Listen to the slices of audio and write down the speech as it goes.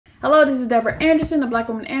Hello, this is Deborah Anderson, the Black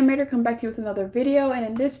Woman Animator, come back to you with another video. And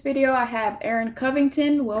in this video, I have Aaron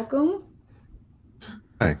Covington. Welcome.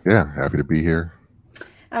 Hi, yeah, happy to be here.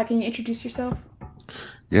 Can you introduce yourself?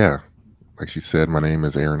 Yeah, like she said, my name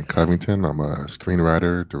is Aaron Covington. I'm a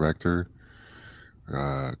screenwriter, director,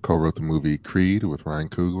 co-wrote the movie Creed with Ryan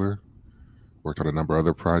Coogler, worked on a number of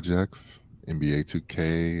other projects, NBA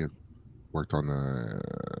 2K, worked on the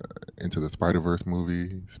Into the Spider-Verse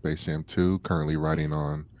movie, Space Jam 2, currently writing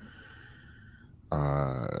on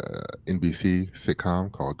NBC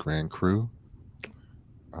sitcom called Grand Crew.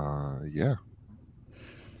 Yeah.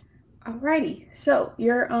 Alrighty. So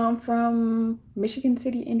you're from Michigan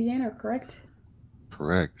City, Indiana, correct?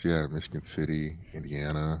 Correct. Yeah, Michigan City,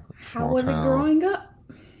 Indiana, How small was it town. growing up?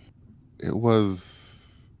 It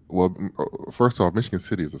was first off, Michigan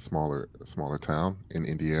City is a smaller town in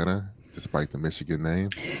Indiana, despite the Michigan name.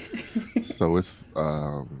 So it's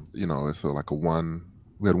it's like a one.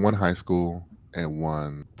 We had one high school and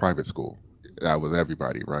one private school. That was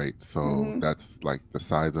everybody, right? So that's like the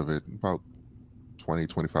size of it, about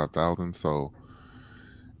 25,000. So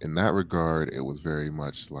in that regard, it was very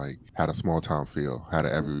much like had a small town feel. Had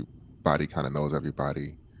everybody kind of knows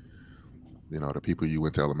everybody. You know, the people you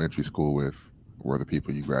went to elementary school with were the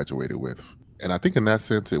people you graduated with. And I think in that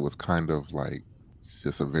sense, it was kind of like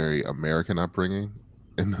just a very American upbringing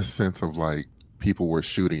in the sense of like people were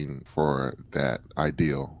shooting for that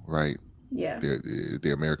ideal, right? Yeah.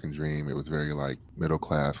 The American dream. It was very like middle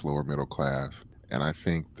class, lower middle class. And I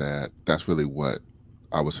think that that's really what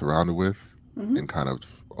I was surrounded with in kind of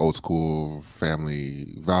old school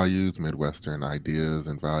family values, Midwestern ideas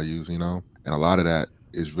and values, you know? And a lot of that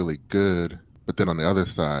is really good. But then on the other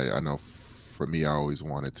side, I know for me, I always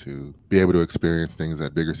wanted to be able to experience things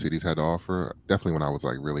that bigger cities had to offer. Definitely when I was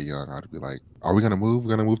like really young, I'd be like, are we going to move?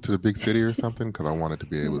 We're going to move to the big city or something? Because I wanted to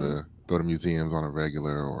be able to go to museums on a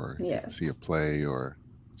regular or see a play or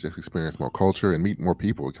just experience more culture and meet more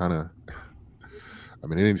people. We kind of, I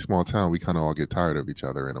mean, in any small town, we kind of all get tired of each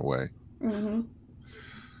other in a way.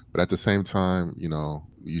 But at the same time, you know,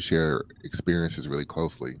 you share experiences really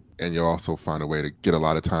closely, and you also find a way to get a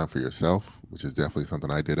lot of time for yourself, which is definitely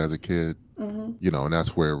something I did as a kid. You know, and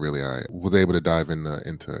that's where really I was able to dive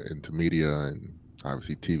into media and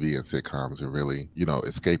obviously TV and sitcoms and really, you know,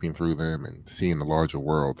 escaping through them and seeing the larger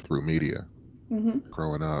world through media.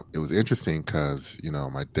 Growing up, it was interesting because, you know,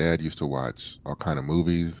 my dad used to watch all kind of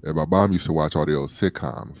movies and my mom used to watch all the old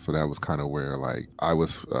sitcoms. So that was kind of where like I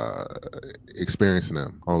was experiencing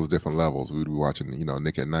them on those different levels. We would be watching, you know,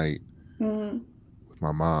 Nick at Night with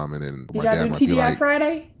my mom, and then Did my y'all dad do might be TGI like,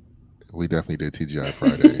 Friday? we definitely did TGI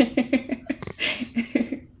Friday.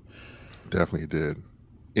 Definitely did.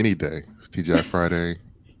 Any day. TGI Friday,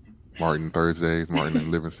 Martin Thursdays, Martin and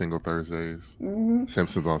Living Single Thursdays,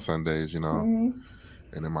 Simpsons on Sundays, you know. And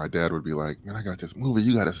then my dad would be like, man, I got this movie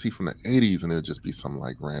you got to see from the 80s. And it'd just be some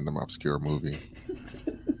like random obscure movie.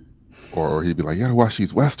 Or he'd be like, you got to watch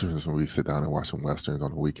these Westerns. And we sit down and watch some Westerns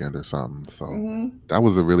on the weekend or something. So that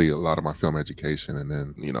was really a lot of my film education. And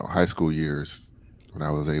then, you know, high school years when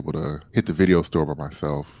I was able to hit the video store by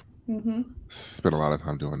myself, spent a lot of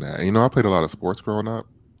time doing that. And, you know, I played a lot of sports growing up.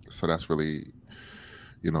 So that's really,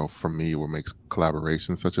 you know, for me, what makes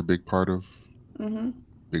collaboration such a big part of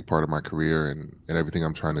my career and everything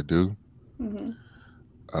I'm trying to do.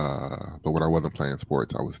 But when I wasn't playing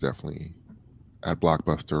sports, I was definitely at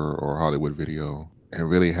Blockbuster or Hollywood Video and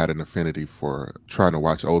really had an affinity for trying to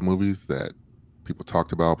watch old movies that people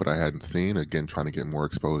talked about but I hadn't seen. Again, trying to get more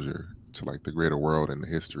exposure to like the greater world and the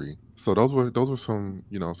history. So those were some,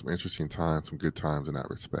 you know, some interesting times, some good times in that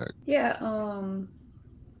respect. Yeah,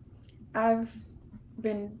 I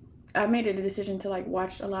made a decision to like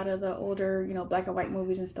watch a lot of the older, you know, black and white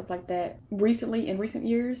movies and stuff like that recently in recent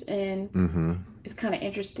years, and it's kind of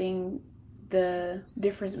interesting the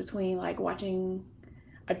difference between like watching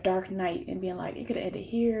A Dark Knight and being like it could have ended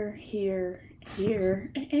here, here,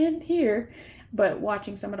 here, and here, but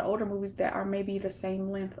watching some of the older movies that are maybe the same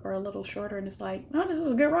length or a little shorter, and it's like, no, this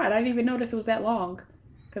was a good ride. I didn't even notice it was that long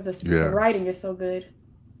because the writing is so good.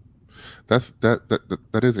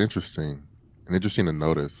 That is interesting and interesting to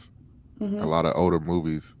notice. A lot of older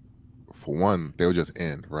movies, for one, they'll just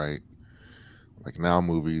end, right? Like now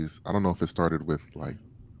movies, I don't know if it started with like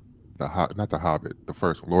not the Hobbit, the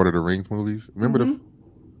first Lord of the Rings movies. Remember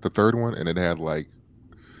the third one, and it had like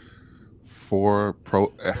 4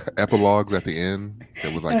 epilogues at the end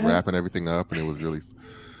that was like wrapping everything up, and it was really,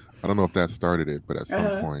 I don't know if that started it, but at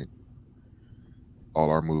some point,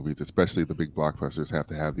 all our movies, especially the big blockbusters, have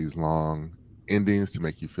to have these long endings to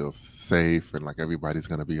make you feel safe and like everybody's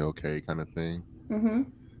gonna be okay kind of thing.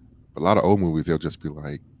 But a lot of old movies, they'll just be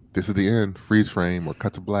like, this is the end, freeze frame or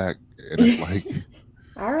cut to black, and it's like,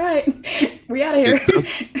 all right, we out of here. It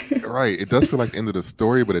does, right. It does feel like the end of the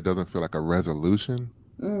story, but it doesn't feel like a resolution.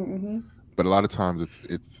 Mm-hmm. But a lot of times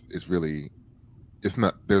it's really, it's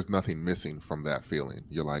not, there's nothing missing from that feeling.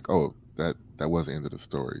 You're like, oh, that was the end of the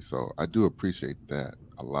story. So I do appreciate that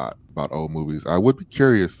a lot about old movies. I would be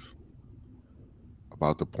curious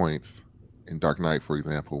about the points in Dark Knight, for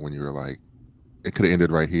example, when you were like, it could have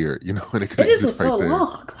ended right here, you know, and it could It have just ended was right so there.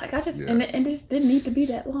 long. Like I just and it just didn't need to be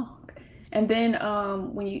that long. And then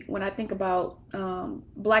when I think about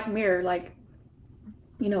Black Mirror, like,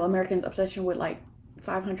 you know, Americans' obsession with like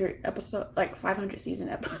 500 episode, like 500 season,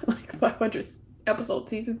 like 500 episode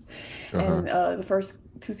seasons, and the first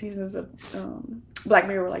 2 seasons of Black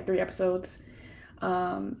Mirror were like 3 episodes,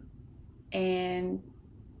 and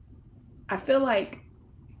I feel like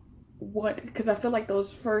because I feel like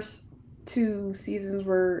those first 2 seasons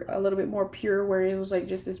were a little bit more pure, where it was like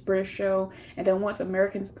just this British show, and then once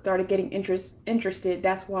Americans started getting interested,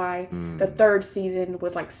 that's why the 3rd season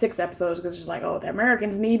was like 6 episodes, because it's like, oh, the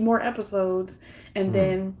Americans need more episodes. And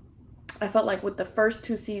then I felt like with the first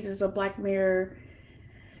 2 seasons of Black Mirror,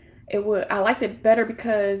 I liked it better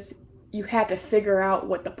because you had to figure out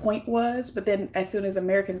what the point was, but then as soon as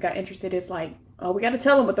Americans got interested, it's like, oh, we got to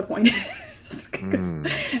tell them what the point is.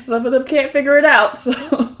 Some of them can't figure it out.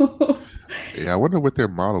 So yeah, I wonder what their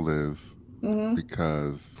model is,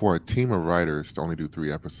 because for a team of writers to only do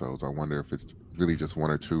 3 episodes, I wonder if it's really just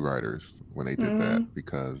 1 or 2 writers when they did that,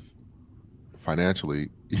 because financially,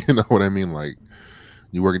 you know what I mean? Like,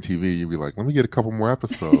 you work in TV, you'd be like, let me get a couple more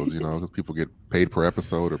episodes, you know, because people get paid per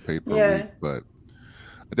episode or paid per week. But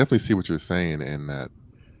I definitely see what you're saying, in that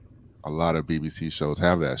a lot of BBC shows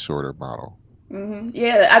have that shorter model.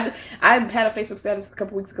 Yeah, I had a Facebook status a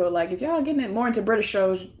couple weeks ago, like, if y'all getting more into British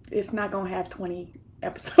shows, it's not gonna have 20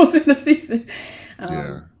 episodes in a season.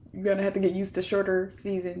 You're gonna have to get used to shorter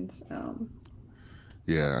seasons.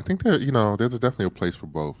 Yeah, I think that, you know, there's definitely a place for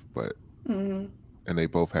both, but and they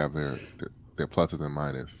both have their pluses and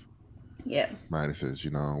minuses.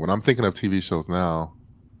 You know, when I'm thinking of TV shows now,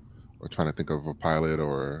 or trying to think of a pilot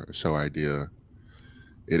or a show idea,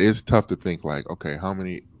 it is tough to think like, okay, how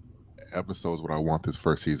many episodes would I want this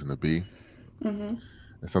first season to be? And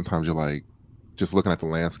sometimes you're like just looking at the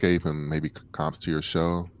landscape and maybe comps to your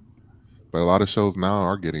show, but a lot of shows now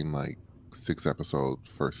are getting like 6 episode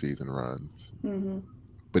first season runs.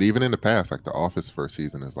 But even in the past, like The Office first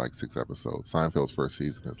season is like 6 episodes. Seinfeld's first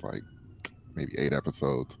season is like maybe 8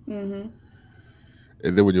 episodes. And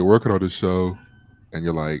then when you're working on the show and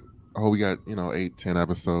you're like, oh, we got, you know, 8, 10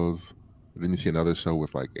 episodes, and then you see another show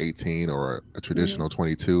with like 18 or a traditional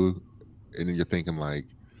 22, and then you're thinking like,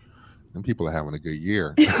 them people are having a good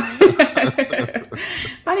year.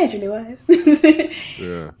 Financially wise.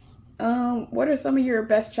 Yeah. What are some of your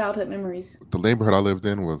best childhood memories? The neighborhood I lived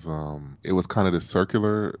in was it was kind of this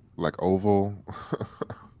circular, like oval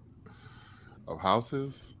of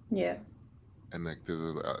houses. Yeah. And like there's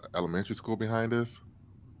an elementary school behind us,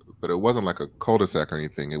 but it wasn't like a cul-de-sac or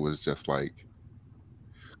anything. It was just like,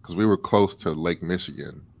 because we were close to Lake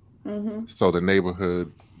Michigan, so the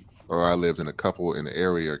neighborhood, or I lived in a couple in the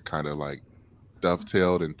area, kind of like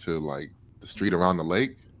dovetailed into like the street around the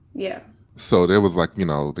lake. Yeah. So there was like, you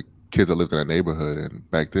know, the kids that lived in that neighborhood, and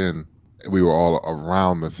back then we were all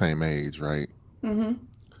around the same age, right?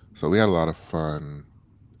 So we had a lot of fun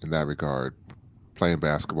in that regard, playing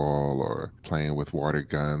basketball or playing with water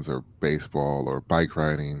guns or baseball or bike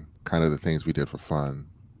riding, kind of the things we did for fun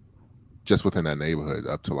just within that neighborhood,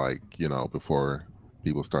 up to like, you know, before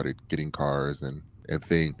people started getting cars and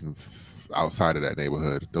things outside of that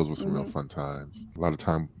neighborhood. Those were some real fun times. A lot of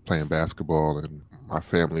time playing basketball, and my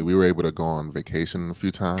family, we were able to go on vacation a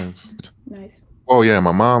few times. Nice. Oh yeah,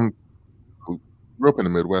 my mom, who grew up in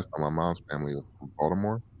the Midwest, my mom's family was from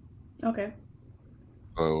Baltimore. Okay.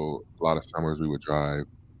 So a lot of summers we would drive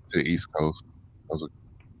to the East Coast. Those were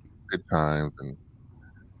good times and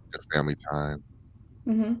good family time.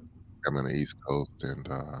 Come on the East Coast and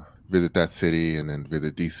visit that city, and then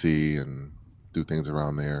visit DC and do things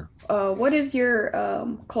around there. What is your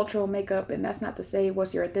cultural makeup? And that's not to say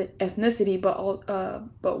what's your ethnicity,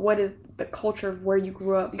 but what is the culture of where you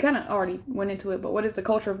grew up? You kind of already went into it, but what is the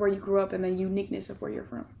culture of where you grew up and the uniqueness of where you're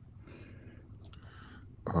from?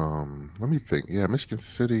 Let me think. Yeah, Michigan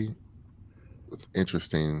City was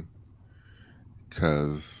interesting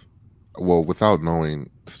because, well, without knowing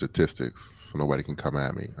statistics, so nobody can come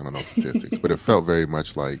at me. I don't know statistics, but it felt very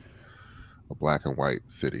much like a black and white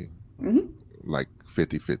city, like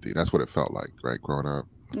 50-50. That's what it felt like, right? Growing up,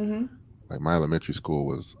 like my elementary school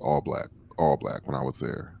was all black when I was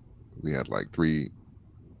there. We had like 3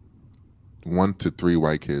 1 to 3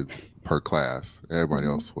 white kids per class. Everybody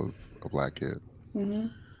else was a black kid.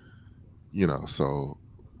 You know, so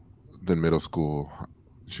then middle school,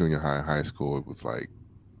 junior high, high school, it was like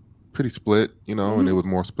pretty split, you know, and it was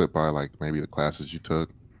more split by like maybe the classes you took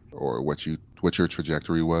or what your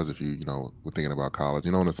trajectory was if you know, were thinking about college.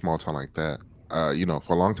 You know, in a small town like that, you know,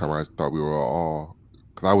 for a long time I thought we were all,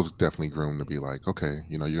 because I was definitely groomed to be like, okay,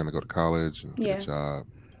 you know, you're gonna go to college and get a job.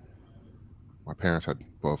 My parents had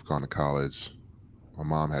both gone to college. My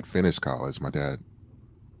mom had finished college. My dad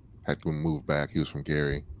had moved back. He was from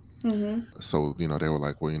Gary. So, you know, they were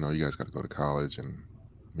like, well, you know, you guys got to go to college. And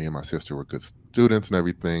me and my sister were good students and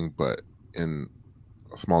everything. But in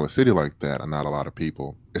a smaller city like that, and not a lot of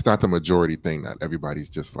people, it's not the majority thing that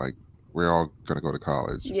everybody's just like, we're all going to go to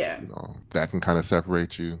college. Yeah. You know, that can kind of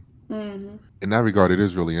separate you. In that regard, it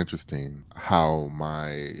is really interesting how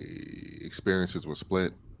my experiences were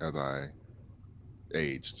split as I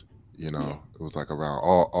aged. You know, it was like around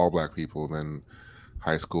all black people. Then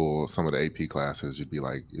high school, some of the AP classes, it'd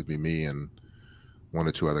be me and 1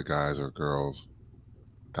 or 2 other guys or girls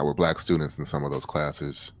that were black students in some of those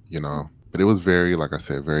classes, you know. But it was very, like I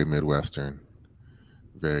said, very Midwestern,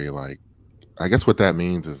 very like, I guess what that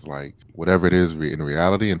means is like whatever it is in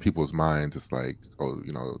reality in people's minds, it's like, oh,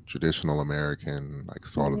 you know, traditional American, like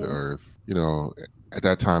salt of the earth. You know, at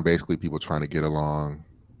that time, basically people trying to get along,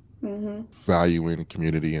 valuing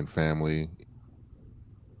community and family.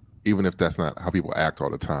 Even if that's not how people act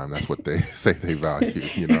all the time, that's what they say they value,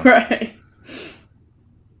 you know? Right.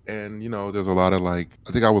 And, you know, there's a lot of like,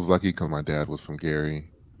 I think I was lucky because my dad was from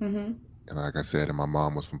Gary. And like I said, and my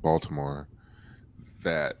mom was from Baltimore,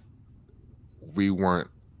 that we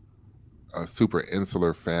weren't a super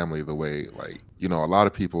insular family the way, like, you know, a lot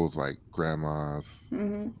of people's like grandmas,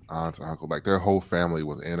 aunts, uncles, like their whole family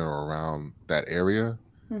was in or around that area.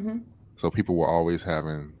 So people were always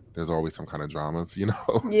there's always some kind of dramas, you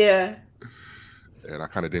know? Yeah. And I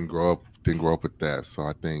kind of didn't grow up with that. So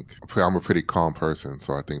I think I'm a pretty calm person.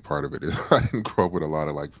 So I think part of it is I didn't grow up with a lot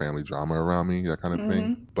of like family drama around me, that kind of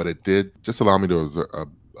thing. But it did just allow me to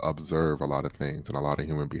observe a lot of things and a lot of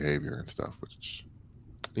human behavior and stuff, which,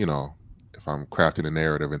 you know, if I'm crafting a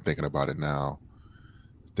narrative and thinking about it now,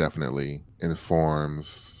 definitely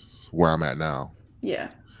informs where I'm at now.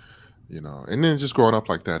 Yeah. You know, and then just growing up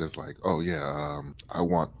like that is like, oh yeah, I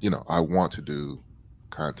want to do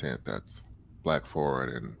content that's Black forward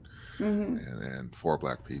and for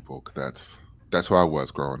Black people. That's who I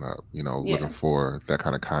was growing up. You know, looking for that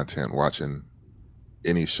kind of content, watching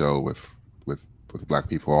any show with Black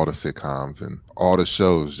people, all the sitcoms and all the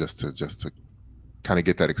shows, just to kind of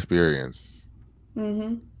get that experience.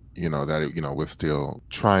 You know, that, you know, we're still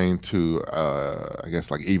trying to, I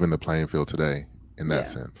guess, like even the playing field today in that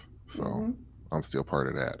sense. So I'm still part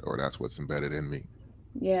of that, or that's what's embedded in me.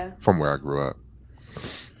 Yeah. From where I grew up.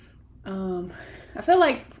 I feel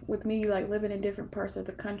like with me, like living in different parts of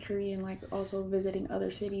the country and like also visiting other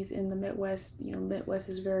cities in the Midwest, you know, Midwest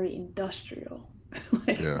is very industrial.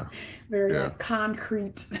 Like, very like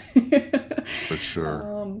concrete. For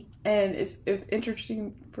sure. And it's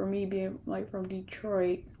interesting for me being like from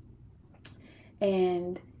Detroit,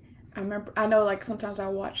 and I know like sometimes I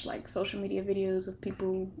watch like social media videos of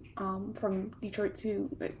people from Detroit too.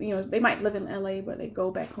 You know, they might live in LA, but they go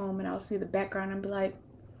back home, and I'll see the background and be like,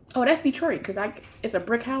 oh, that's Detroit, because it's a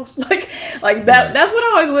brick house. like that. That's what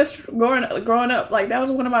I always wished growing up. Like that was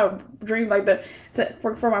one of my dreams. Like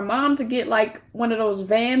for my mom to get like one of those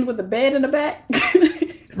vans with the bed in the back,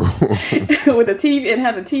 with the TV, and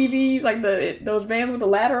have the TVs, like those vans with the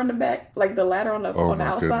ladder on the back, like the ladder on the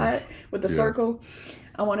outside with the circle.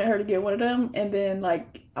 I wanted her to get one of them, and then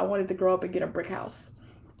like I wanted to grow up and get a brick house.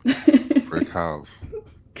 Brick house.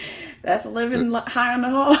 That's living high on the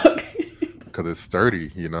hog. Because it's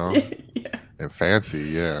sturdy, you know, and fancy,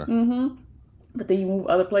 yeah. But then you move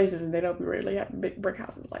other places, and they don't really have big brick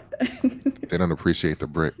houses like that. They don't appreciate the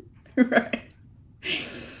brick. Right.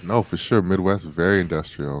 No, for sure. Midwest is very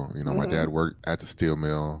industrial. You know, my dad worked at the steel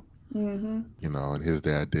mill. You know, and his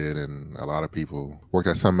dad did, and a lot of people worked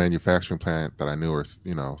at some manufacturing plant that I knew, or,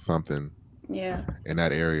 you know, something. Yeah. In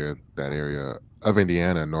that area of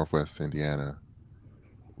Indiana, Northwest Indiana,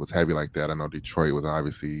 was heavy like that. I know Detroit was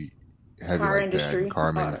obviously heavy car like industry. that.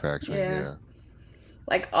 Car manufacturing, yeah.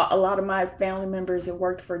 Like a lot of my family members have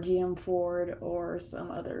worked for GM, Ford, or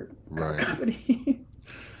some other car company.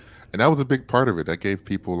 And that was a big part of it. That gave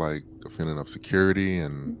people like a feeling of security,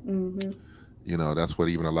 and you know, that's what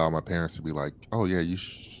even allowed my parents to be like, oh yeah, you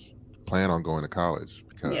plan on going to college,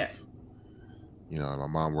 because you know, my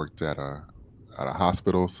mom worked at a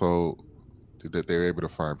hospital, so that they were able to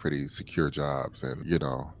find pretty secure jobs, and you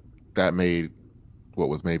know, that made what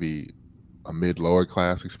was maybe a mid-lower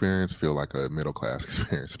class experience feel like a middle class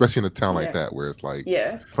experience, especially in a town like that where it's like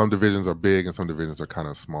some divisions are big and some divisions are kind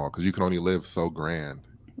of small because you can only live so grand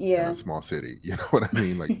in a small city. You know what I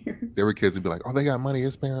mean? Like there were kids who'd be like, "Oh, they got money.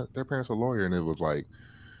 Their parents are a lawyer," and it was like,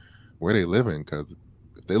 where they living? Because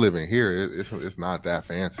if they live in here, it's not that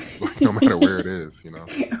fancy, like, no matter where it is. You know?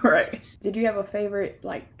 Right. Did you have a favorite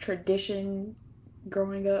like tradition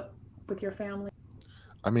growing up with your family?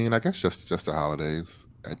 I mean, I guess just the holidays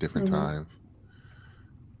at different times.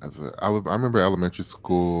 I remember elementary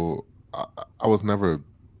school. I was never a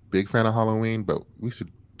big fan of Halloween, but we used to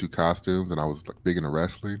do costumes, and I was like big into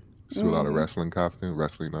wrestling. Do a lot of wrestling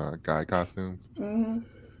guy costumes.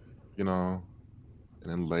 You know,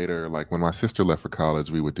 and then later, like when my sister left for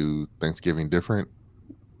college, we would do Thanksgiving different.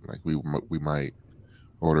 Like we might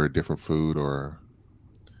order a different food, or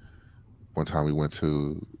one time we went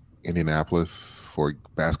to Indianapolis for a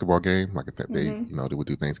basketball game. Like they would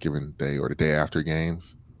do Thanksgiving Day or the day after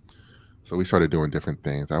games. So we started doing different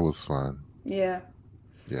things. That was fun. Yeah.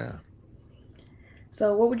 Yeah.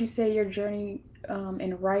 So what would you say your journey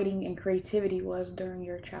in writing and creativity was during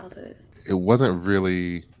your childhood? It wasn't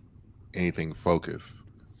really anything focused.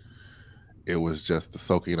 It was just the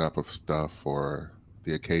soaking up of stuff for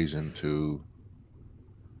the occasion to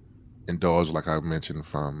indulge, like I mentioned,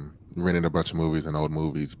 from renting a bunch of movies and old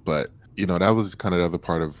movies. But, that was kind of the other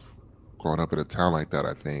part of growing up in a town like that,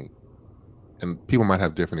 I think. And people might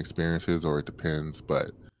have different experiences, or it depends,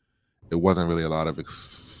 but it wasn't really a lot of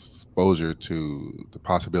exposure to the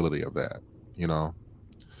possibility of that.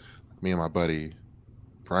 Me and my buddy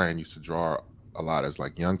Brian used to draw a lot as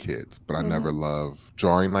like young kids, but I never loved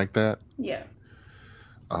drawing like that. Yeah.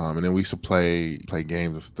 And then we used to play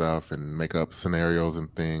games and stuff and make up scenarios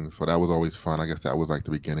and things. So that was always fun. I guess that was like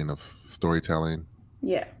the beginning of storytelling.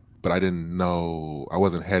 Yeah. But I didn't know, I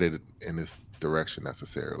wasn't headed in this direction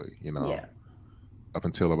necessarily, Yeah. Up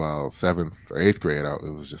until about 7th or 8th grade,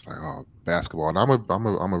 it was just like, oh, basketball. And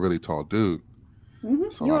I'm a really tall dude.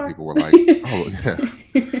 So a lot of people were like, oh, yeah.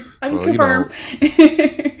 I can confirm.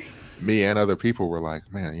 Me and other people were like,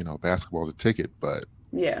 man, basketball's a ticket, but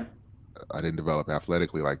yeah, I didn't develop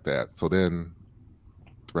athletically like that. So then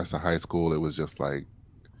the rest of high school, it was just like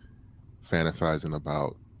fantasizing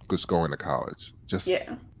about just going to college. Just,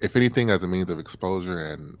 if anything, as a means of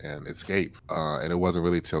exposure and escape. And it wasn't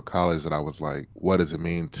really till college that I was like, what does it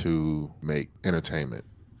mean to make entertainment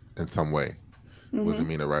in some way? What does it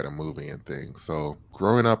mean to write a movie and things? So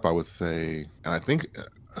growing up, I would say, and I think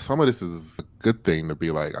some of this is a good thing, to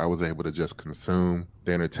be like, I was able to just consume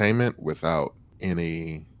the entertainment without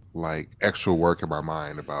any like extra work in my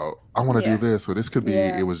mind about, I want to do this, or this could be,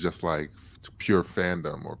 it was just like pure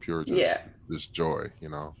fandom or pure just joy,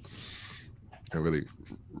 and really,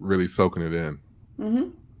 really soaking it in,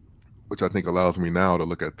 which I think allows me now to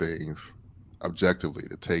look at things objectively,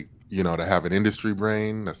 to take, to have an industry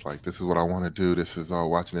brain that's like, this is what I want to do, this is all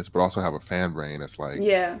watching this, but also have a fan brain that's like,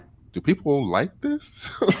 do people like this?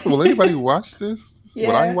 Will anybody watch this? Would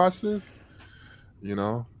I watch this?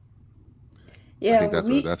 Yeah, I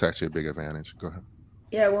think that's actually a big advantage. Go ahead.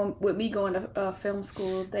 Yeah, with me going to film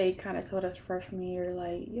school, they kind of told us freshman year,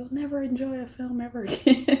 like, you'll never enjoy a film ever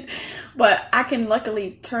again. But I can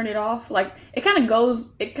luckily turn it off. Like, it kind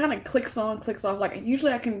of clicks on, clicks off. Like,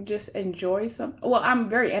 usually I can just enjoy well, I'm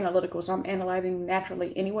very analytical, so I'm analyzing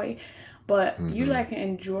naturally anyway. But usually I can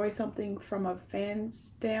enjoy something from a fan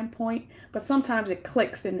standpoint. But sometimes it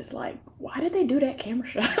clicks and it's like, why did they do that camera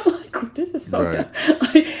shot? Like, this is so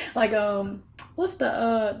good. like, what's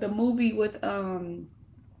the movie with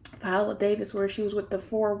Viola Davis where she was with the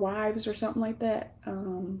 4 wives or something like that? I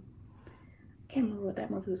can't remember what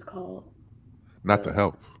that movie was called. Not The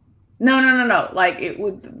Help. No. Like, it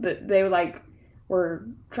would, they were like, were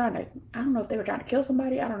trying to, I don't know if they were trying to kill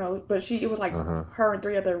somebody, I don't know, but it was like her and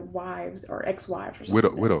 3 other wives or ex-wives or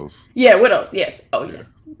something. Widows. Yeah, widows, yes. Oh,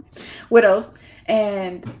 yes. Widows.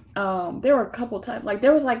 And there were a couple times, like,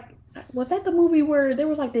 there was like, was that the movie where there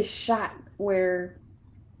was like this shot where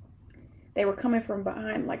they were coming from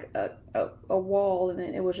behind like a wall, and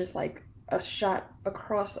then it was just like a shot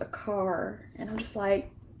across a car, and I'm just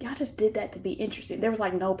like, y'all just did that to be interesting. There was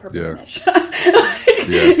like no purpose in that shot.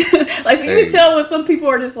 Like, so you can tell when some people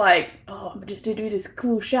are just like, oh, I'm just to do this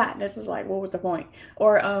cool shot, and this was like, what was the point?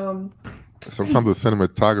 Or sometimes the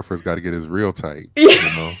cinematographer's got to get his reel tight.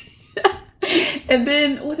 And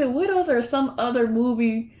then was it Widows or some other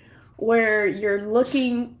movie where you're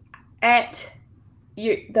looking at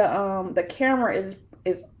the camera is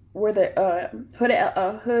where the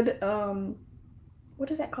hood what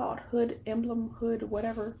is that called? Hood emblem, hood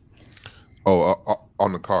whatever. Oh,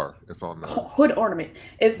 On the car. It's on the hood ornament.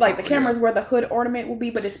 It's like the camera is where the hood ornament will be,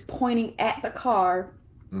 but it's pointing at the car.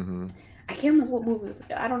 Mm-hmm. I can't remember what movie it was.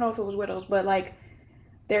 I don't know if it was Widows, but like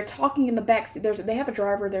they're talking in the back seat. They have a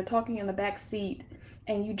driver. They're talking in the back seat,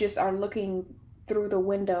 and you just are looking through the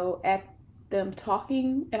window at them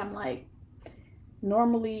talking. And I'm like,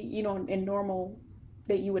 normally, you know, in normal,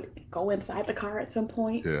 that you would go inside the car at some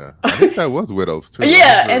point. Yeah, I think that was Widows too.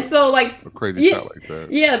 Yeah, and so like a crazy shot like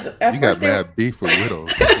that. Yeah, you got mad beef with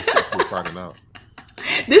Widows. We're finding out.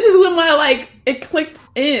 This is when my like it clicked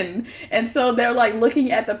in, and so they're like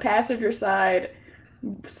looking at the passenger side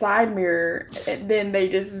mirror, and then they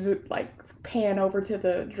just like pan over to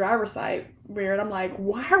the driver's side mirror, and I'm like,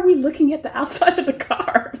 why are we looking at the outside of the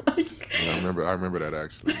car? Like, yeah, I remember that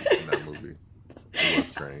actually in that movie. It was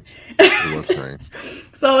strange. It was strange.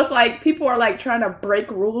 So it's like people are like trying to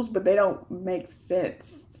break rules, but they don't make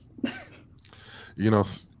sense. You know,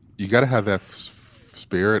 you got to have that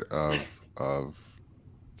spirit of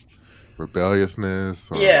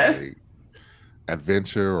rebelliousness or like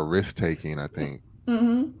adventure or risk taking. I think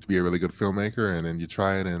to be a really good filmmaker, and then you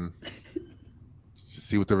try it and just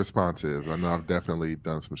see what the response is. I know I've definitely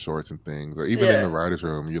done some shorts and things, or even in the writer's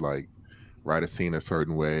room, you like write a scene a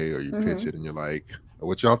certain way, or you pitch it and you're like,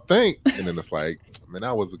 what y'all think? And then it's like, man,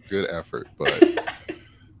 that was a good effort, but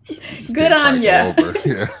good on you.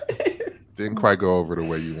 Yeah, didn't quite go over the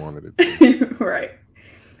way you wanted it to. Right.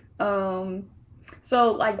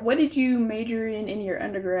 So like, what did you major in your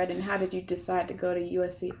undergrad, and how did you decide to go to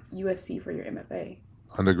USC for your MFA?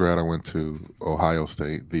 Undergrad, I went to Ohio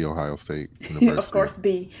State, the Ohio State University. Of course,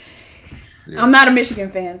 the. Yeah. I'm not a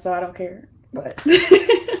Michigan fan, so I don't care. But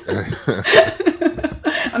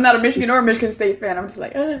I'm not a Michigan or a Michigan State fan. I'm just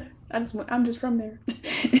like, I'm just from there.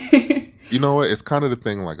 You know what? It's kind of the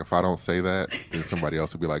thing. Like, if I don't say that, then somebody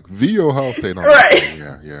else will be like, the Ohio State. Right.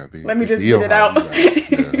 Like, yeah. Let me just get it out.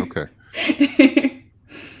 Yeah, okay.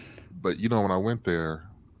 But you know, when I went there,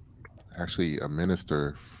 actually, a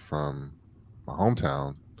minister from my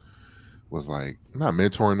hometown was like, not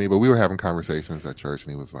mentoring me, but we were having conversations at church,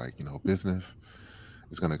 and he was like, you know, business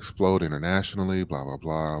is going to explode internationally, blah, blah,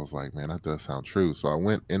 blah. I was like, man, that does sound true. So I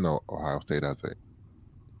went into Ohio State as a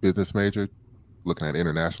business major, looking at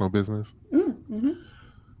international business. Mm-hmm.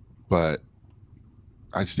 But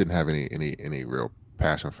I just didn't have any real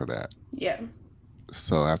passion for that. Yeah.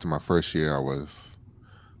 So after my first year, I was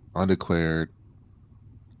undeclared.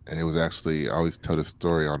 And it was actually, I always tell this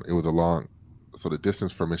story on, it was so the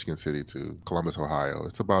distance from Michigan City to Columbus, Ohio,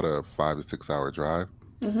 it's about a 5 to 6 hour drive.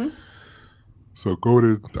 Mm-hmm. So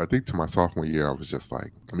I think to my sophomore year, I was just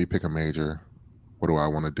like, let me pick a major. What do I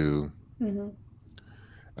want to do? Mm-hmm.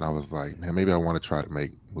 And I was like, man, maybe I want to try to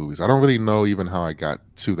make movies. I don't really know even how I got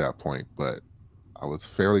to that point, but I was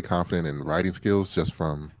fairly confident in writing skills just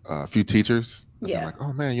from a few teachers. Yeah. Like,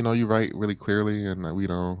 oh man, you know, you write really clearly, and we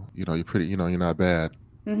know, you're pretty, you're not bad.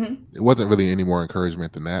 Mm-hmm. It wasn't really any more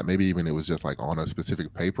encouragement than that. Maybe even it was just like on a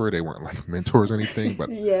specific paper. They weren't like mentors or anything, but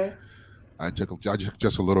yeah. I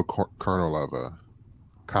just a little kernel of a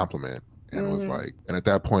compliment, and it was like, and at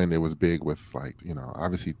that point it was big with like,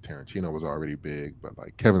 obviously Tarantino was already big, but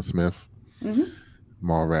like Kevin Smith,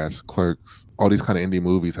 Mallrats, Clerks, all these kind of indie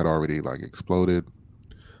movies had already like exploded.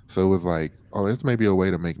 So it was like, oh, this may be a way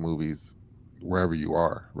to make movies wherever you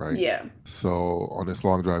are, right? Yeah. So on this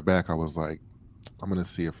long drive back, I was like, I'm gonna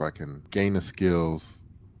see if I can gain the skills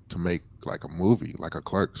to make like a movie, like a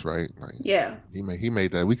Clerks, right? Like, yeah. He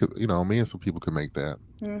made that. We could, me and some people could make that.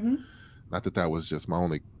 Mm-hmm. Not that was just my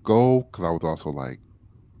only goal, because I was also like,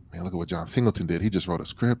 man, look at what John Singleton did. He just wrote a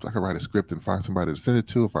script. I could write a script and find somebody to send it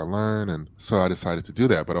to if I learn. And so I decided to do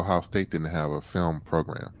that. But Ohio State didn't have a film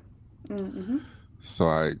program. Mm-hmm. So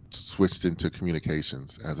I switched into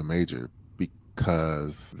communications as a major,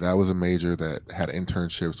 because that was a major that had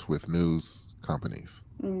internships with news companies.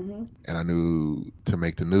 Mm-hmm. And I knew to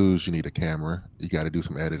make the news, you need a camera. You got to do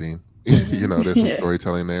some editing. Mm-hmm. There's some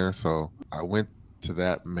storytelling there. So I went to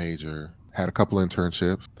that major, had a couple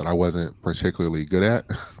internships that I wasn't particularly good at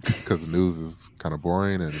because the news is kind of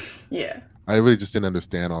boring. And yeah, I really just didn't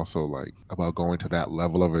understand also like about going to that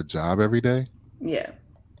level of a job every day. Yeah.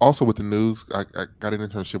 Also with the news, I got an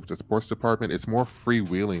internship with the sports department. It's more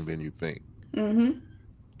freewheeling than you think. Mm-hmm.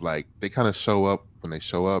 Like they kind of show up when they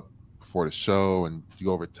show up before the show, and you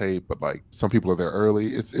go over tape, but like some people are there early.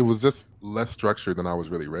 It was just less structured than I was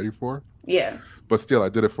really ready for. Yeah. But still, I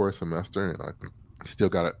did it for a semester, and I still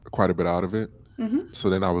got quite a bit out of it. Mm-hmm. So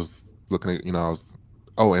then I was looking at, the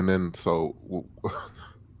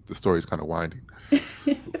story's kind of winding.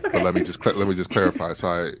 It's okay. But let me just clarify. So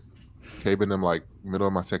I came in them like middle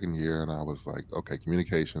of my second year, and I was like, okay,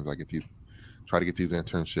 communications. Try to get these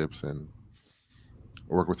internships, and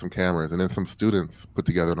worked with some cameras, and then some students put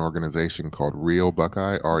together an organization called Real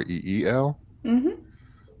Buckeye, REEL,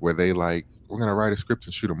 where they like, we're going to write a script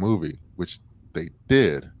and shoot a movie, which they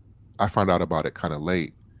did. I found out about it kind of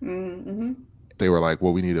late. They were like,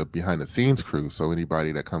 well, we need a behind the scenes crew, so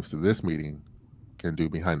anybody that comes to this meeting can do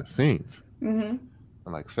behind the scenes. And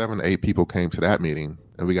like 7 to 8 people came to that meeting,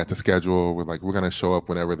 and we got the schedule. We're like, we're going to show up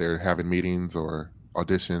whenever they're having meetings or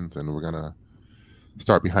auditions, and we're going to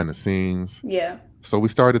start behind the scenes. Yeah. So we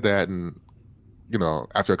started that, and, you know,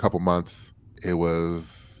 after a couple months, it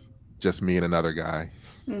was just me and another guy.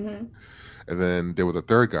 And then there was a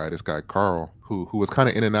third guy, this guy, Carl, who was kind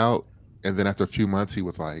of in and out. And then after a few months, he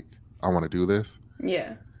was like, I want to do this.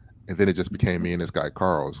 Yeah. And then it just became me and this guy,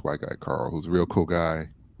 Carl, this white guy, Carl, who's a real cool guy,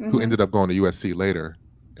 who ended up going to USC later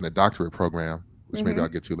in a doctorate program, which maybe I'll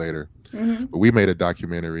get to later. But we made a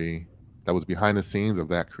documentary that was behind the scenes of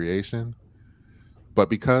that creation. But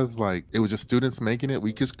because like it was just students making it,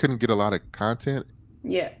 we just couldn't get a lot of content.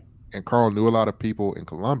 Yeah. And Carl knew a lot of people in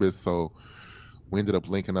Columbus, so we ended up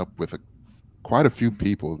linking up with quite a few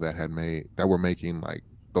people that were making like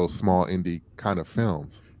those small indie kind of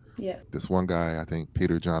films. Yeah. This one guy, I think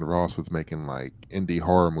Peter John Ross, was making like indie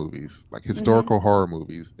horror movies, like historical horror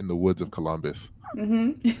movies in the woods of Columbus.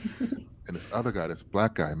 And this other guy, this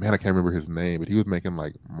black guy, man, I can't remember his name, but he was making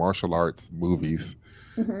like martial arts movies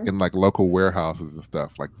in like local warehouses and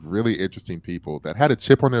stuff. Like really interesting people that had a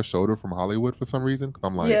chip on their shoulder from Hollywood for some reason.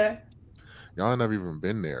 I'm like, y'all never even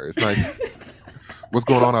been there. It's like, what's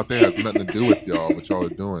going on out there has nothing to do with y'all, what y'all are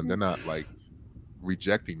doing. They're not like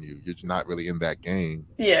rejecting you. You're not really in that game.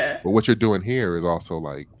 Yeah. But what you're doing here is also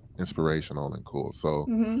like inspirational and cool. So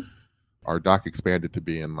our doc expanded to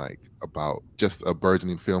being like about just a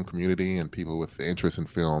burgeoning film community and people with the interest in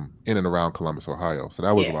film in and around Columbus, Ohio. So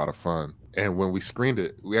that was a lot of fun. And when we screened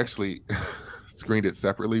it, we actually screened it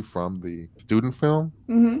separately from the student film.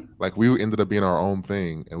 Like we ended up being our own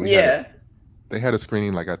thing. And we they had a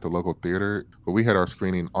screening like at the local theater, but we had our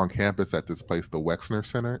screening on campus at this place, the Wexner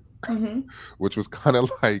Center, which was kind of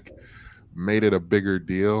like made it a bigger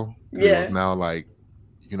deal. It was now like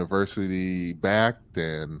university backed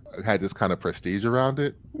and had this kind of prestige around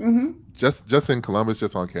it. Just in Columbus,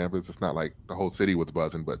 just on campus. It's not like the whole city was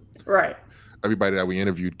buzzing, but everybody that we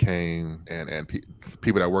interviewed came, and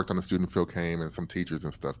people that worked on the student field came, and some teachers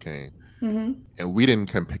and stuff came. And we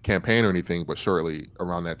didn't campaign or anything, but shortly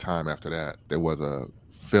around that time after that, there was a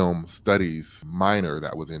film studies minor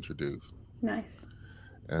that was introduced. Nice.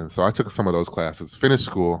 And so I took some of those classes, finished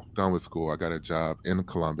school, done with school. I got a job in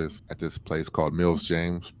Columbus at this place called Mills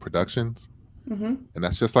James Productions. And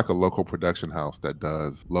that's just like a local production house that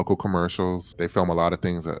does local commercials. They film a lot of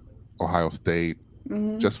things at Ohio State.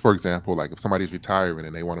 Just for example, like if somebody's retiring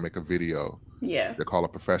and they want to make a video, they call a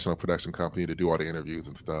professional production company to do all the interviews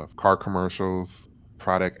and stuff. Car commercials,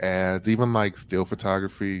 product ads, even like still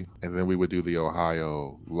photography. And then we would do the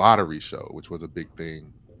Ohio Lottery Show, which was a big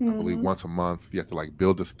thing. I believe once a month. You have to like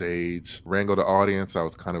build the stage, wrangle the audience. I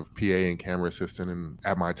was kind of PA and camera assistant and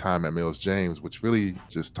at my time at Mills James, which really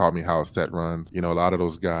just taught me how a set runs. You know, a lot of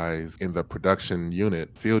those guys in the production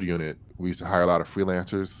unit, field unit, we used to hire a lot of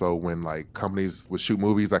freelancers. So when like companies would shoot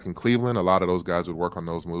movies like in Cleveland, a lot of those guys would work on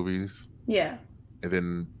those movies. And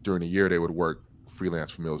then during the year they would work freelance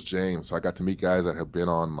for Mills James. So I got to meet guys that have been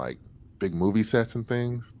on like big movie sets and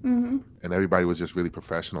things. And everybody was just really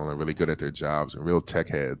professional and really good at their jobs and real tech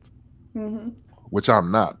heads, which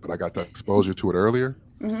I'm not, but I got that exposure to it earlier.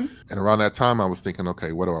 And around that time I was thinking,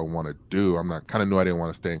 okay, what do I want to do? I knew I didn't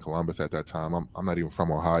want to stay in Columbus at that time. I'm not even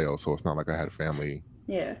from Ohio, so it's not like I had family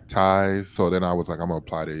ties. So then I was like, I'm gonna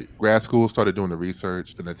apply to grad school, started doing the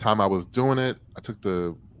research. And the time I was doing it, I took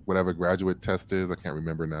the whatever graduate test is, I can't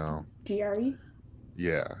remember now. GRE?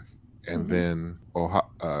 Yeah. And then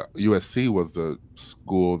USC was the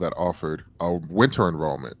school that offered a winter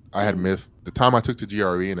enrollment. I had missed the time I took to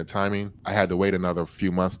GRE and the timing. I had to wait another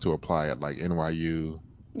few months to apply at like NYU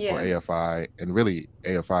or AFI. And really,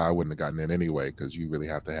 AFI, I wouldn't have gotten in anyway because you really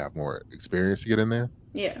have to have more experience to get in there.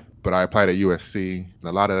 But I applied at USC, and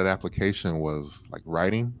a lot of that application was like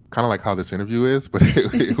writing, kind of like how this interview is, but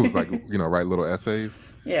it was like, you know, write little essays.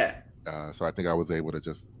 So I think I was able to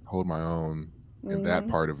just hold my own in that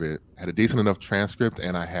part of it. Had a decent enough transcript,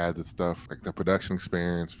 and I had the stuff like the production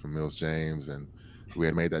experience from Mills James, and we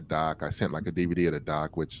had made that doc. I sent like a DVD of the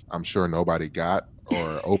doc, which I'm sure nobody got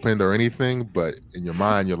or opened or anything, but in your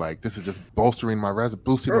mind you're like, this is just boosting my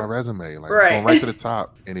resume, like going right to the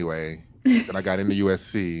top. Anyway, then I got into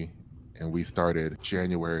USC and we started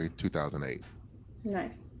January 2008.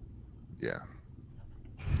 Nice. Yeah.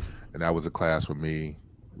 And that was a class with me,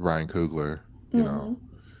 Ryan Coogler, you know,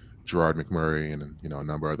 Gerard McMurray, and, you know, a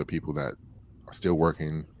number of other people that are still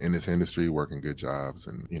working in this industry, working good jobs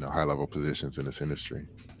and, high level positions in this industry.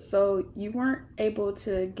 So you weren't able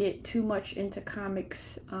to get too much into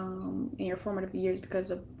comics in your formative years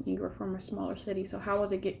because of you were from a smaller city. So how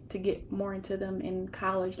was it to get more into them in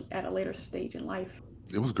college at a later stage in life?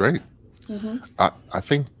 It was great. Mm-hmm. I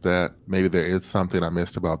think that maybe there is something I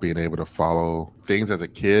missed about being able to follow things as a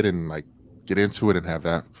kid and like get into it and have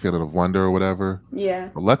that feeling of wonder or whatever. Yeah.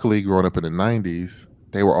 But luckily, growing up in the 90s,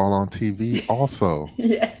 they were all on TV also.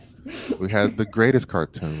 Yes. We had the greatest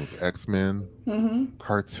cartoons, X-Men, Mm-hmm.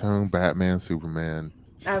 cartoon, Batman, Superman,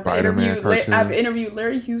 I've Spider-Man cartoon. I've interviewed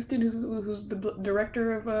Larry Houston, who's the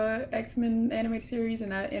director of X-Men animated series,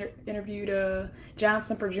 and I interviewed John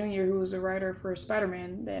Semper Jr., who was the writer for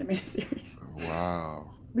Spider-Man, the animated series.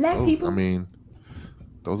 Wow. Black people. I mean,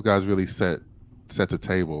 those guys really set the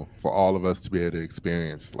table for all of us to be able to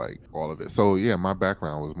experience like all of it. So yeah, my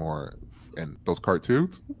background was more in those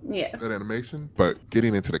cartoons, yeah, that animation. But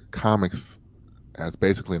getting into the comics as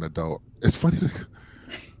basically an adult, it's funny.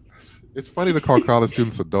 It's funny to call college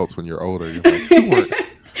students adults when you're older. You're like,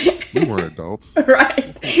 we weren't adults,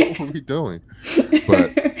 right? What were we doing?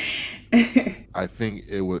 But I think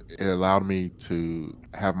it allowed me to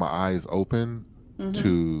have my eyes open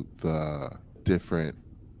to the different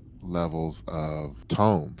levels of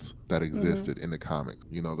tones that existed in the comics.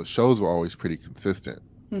 The shows were always pretty consistent.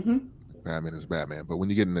 Batman is Batman, but when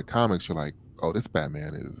you get into comics, you're like, oh, this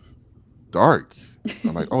Batman is dark.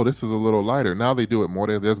 I'm like, oh, this is a little lighter. Now they do it more.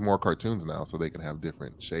 There's more cartoons now, so they can have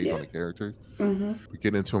different shades on the characters. We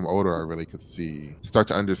get into them older, I really could start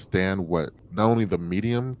to understand what not only the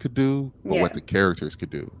medium could do, but what the characters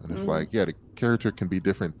could do. And it's like, the character can be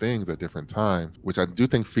different things at different times, which I do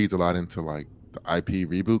think feeds a lot into like the IP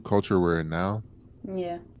reboot culture we're in now.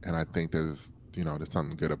 Yeah. And I think there's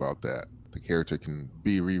something good about that. The character can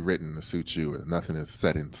be rewritten to suit you, and nothing is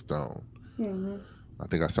set in stone. I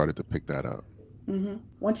think I started to pick that up.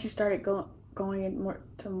 Once you started going in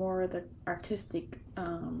more of the artistic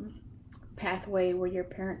pathway, were your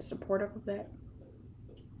parents supportive of that?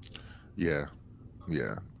 Yeah.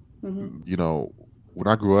 When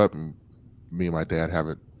I grew up, me and my dad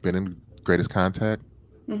haven't been in greatest contact,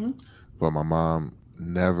 but my mom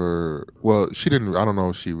never, well, she didn't, I don't know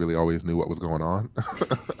if she really always knew what was going on.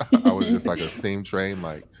 I was just like a steam train,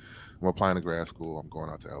 like, I'm applying to grad school, I'm going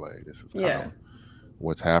out to LA, this is kind of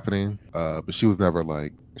what's happening. But she was never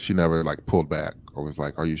she never pulled back or was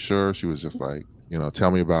like, are you sure? She was just like, tell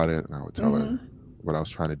me about it. And I would tell her what I was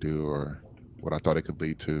trying to do or what I thought it could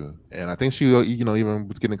lead to. And I think she, even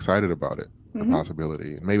was getting excited about it, the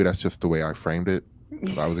possibility. Maybe that's just the way I framed it.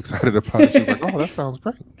 I was excited about it. She was like, oh, that sounds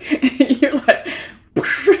great. You're like,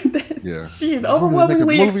 yeah. She is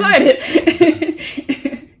overwhelmingly excited.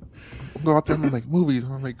 I'll go out there and make movies. I'm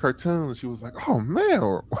going to make cartoons. She was like, oh,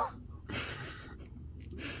 man.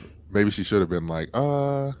 Maybe she should have been like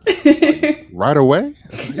right away?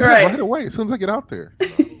 Right away, as soon as I get out there.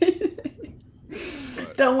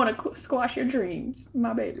 Don't want to squash your dreams,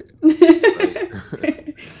 my baby.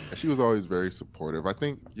 She was always very supportive. I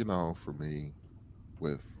think, for me,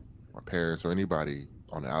 with my parents or anybody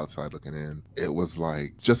on the outside looking in, it was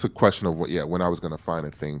like just a question of when I was going to find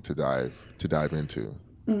a thing to dive into.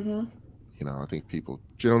 I think people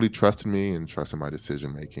generally trusted me and trusted my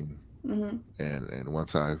decision making. And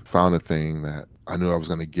once I found a thing that I knew I was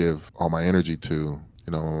going to give all my energy to,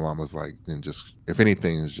 my mom was like, and just, if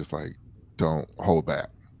anything, is just like, don't hold back.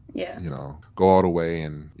 Yeah. Go all the way.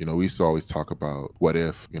 And, we used to always talk about what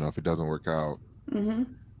if it doesn't work out.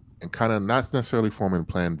 And kind of not necessarily forming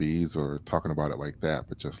plan Bs or talking about it like that,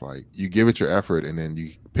 but just like you give it your effort and then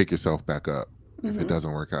you pick yourself back up if it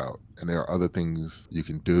doesn't work out. And there are other things you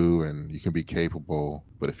can do and you can be capable,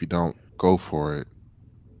 but if you don't go for it,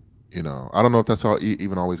 I don't know if that's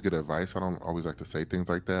even always good advice. I don't always like to say things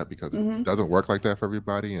like that because it doesn't work like that for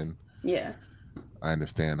everybody. And I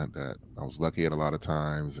understand that I was lucky at a lot of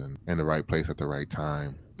times and in the right place at the right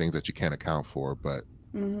time, things that you can't account for. But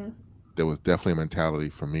there was definitely a mentality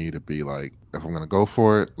for me to be like, if I'm going to go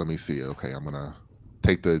for it, let me see. Okay, I'm going to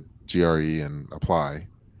take the GRE and apply.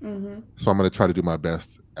 So I'm going to try to do my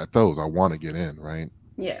best at those. I want to get in, right?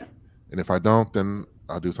 Yeah. And if I don't, then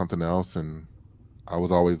I'll do something else. And I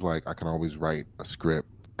was always like, I can always write a script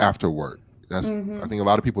after work. That's I think a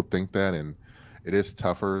lot of people think that, and it is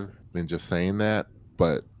tougher than just saying that,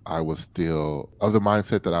 but I was still of the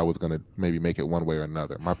mindset that I was going to maybe make it one way or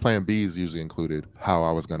another. My plan Bs usually included how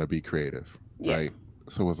I was going to be creative, right?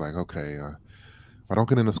 So it was like, okay, if I don't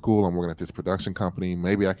get into school, I'm working at this production company.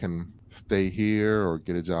 Maybe I can stay here or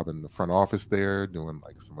get a job in the front office there doing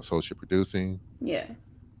some associate producing. Yeah.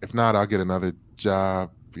 If not, I'll get another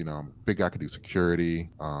job big guy, could do security.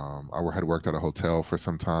 I had worked at a hotel for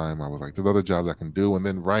some time. I was like, there's other jobs I can do, and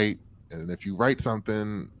then write. And if you write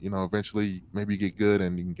something, eventually maybe you get good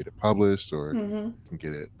and you can get it published, or you can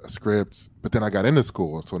get it a script. But then I got into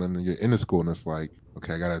school. So then you're into school and it's like,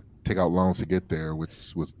 okay, I got to take out loans to get there,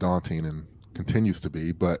 which was daunting and continues to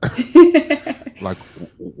be. But like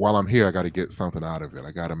while I'm here, I got to get something out of it.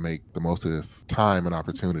 I got to make the most of this time and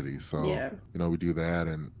opportunity. So, we do that.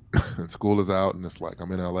 And school is out and it's like,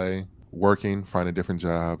 I'm in LA working, finding different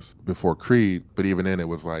jobs before Creed. But even then it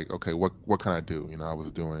was like, okay, what can I do? I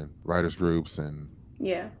was doing writers groups and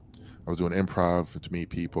I was doing improv to meet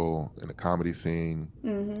people in the comedy scene.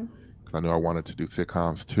 Because I knew I wanted to do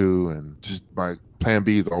sitcoms too. And just my plan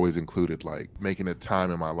B's always included like making a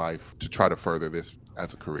time in my life to try to further this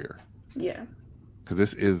as a career. Yeah.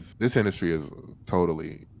 Because this industry is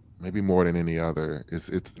totally, maybe more than any other,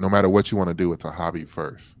 it's no matter what you want to do, it's a hobby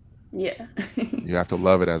first. Yeah. You have to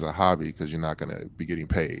love it as a hobby because you're not going to be getting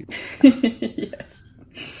paid. Yes.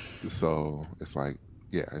 So it's like,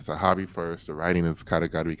 yeah, it's a hobby first. The writing is got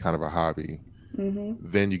to be kind of a hobby.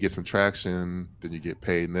 Then you get some traction, then you get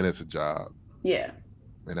paid, and then it's a job. Yeah.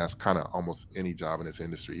 And that's kind of almost any job in this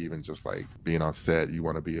industry, even just like being on set. You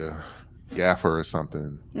want to be a gaffer or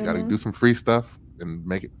something. You got to do some free stuff and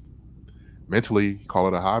make it mentally, call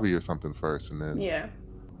it a hobby or something first, and then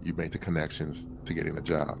you make the connections to getting a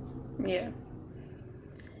job. Yeah.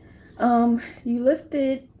 You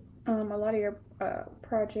listed a lot of your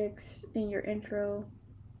projects in your intro.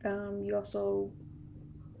 You also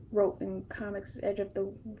wrote in comics Edge of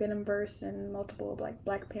the Venomverse and multiple like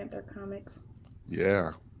Black Panther comics.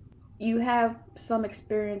 Yeah. You have some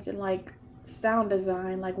experience in like sound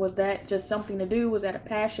design. Like, was that just something to do? Was that a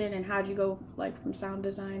passion? And how'd you go like from sound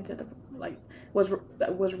design to the like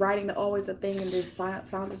was writing always the thing and just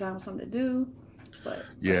sound design was something to do? But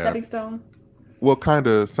yeah, stepping stone. Well, kind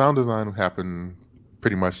of sound design happened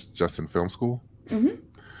pretty much just in film school.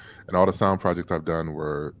 And all the sound projects I've done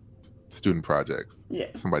were student projects. Yeah.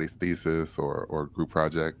 Somebody's thesis or group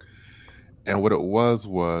project. And what it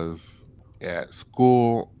was at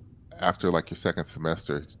school, after like your second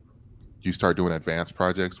semester, you start doing advanced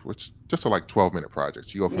projects, which just are like 12-minute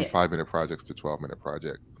projects. You go from 5-minute projects to 12-minute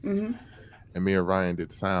projects. And me and Ryan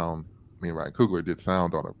Coogler did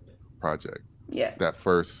sound on a project. Yeah. That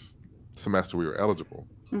first semester we were eligible.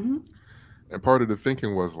 And part of the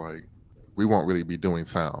thinking was like, we won't really be doing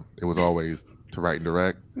sound. It was always to write and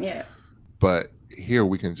direct. Yeah. But here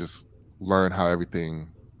we can just learn how everything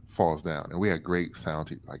falls down. And we had great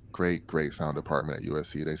sound, great sound department at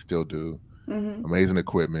USC. They still do. Amazing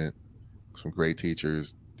equipment, some great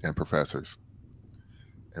teachers and professors.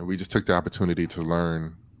 And we just took the opportunity to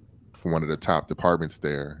learn from one of the top departments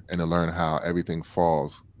there and to learn how everything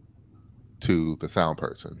falls to the sound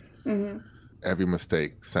person. Every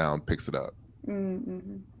mistake, sound picks it up.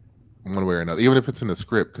 One way or another, even if it's in the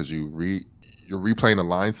script, because you're replaying the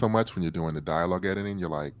line so much when you're doing the dialogue editing, you're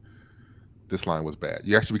like, this line was bad.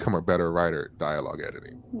 You actually become a better writer at dialogue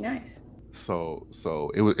editing. Nice. So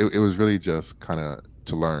it was really just kind of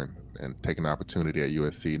to learn and take an opportunity at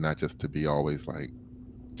USC, not just to be always like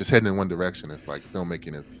just heading in one direction. It's like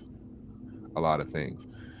filmmaking is a lot of things.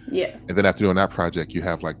 Yeah. And then after doing that project, you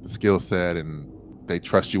have like the skill set and they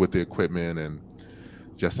trust you with the equipment and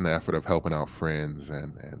just an effort of helping out friends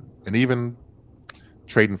and even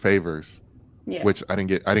trading favors, which I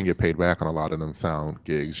didn't get paid back on a lot of them sound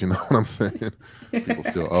gigs. You know what I'm saying? People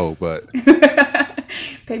still owe, but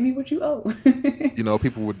pay me what you owe.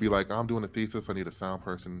 People would be like, I'm doing a thesis, I need a sound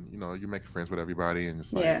person. You're making friends with everybody and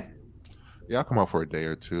it's like, I'll come out for a day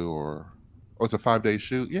or two, or it's a 5-day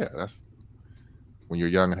shoot. Yeah, that's when you're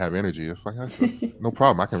young and have energy. It's like, that's no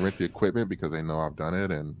problem. I can rent the equipment because they know I've done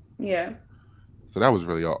it. And so that was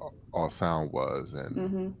really all sound was.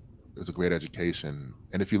 And it was a great education.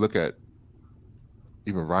 And if you look at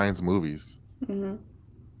even Ryan's movies,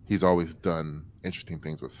 he's always done interesting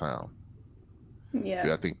things with sound.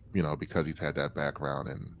 I think, because he's had that background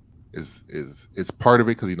and is part of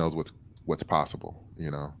it because he knows what's possible,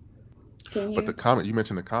 But the comic, you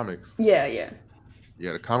mentioned the comics. Yeah,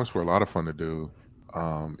 the comics were a lot of fun to do.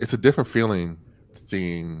 It's a different feeling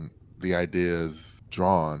seeing the ideas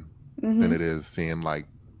drawn than it is seeing like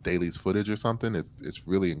Daly's footage or something. It's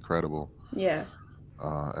really incredible. Yeah.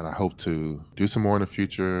 And I hope to do some more in the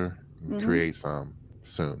future and create some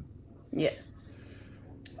soon. Yeah.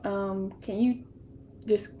 Can you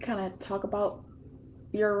just kind of talk about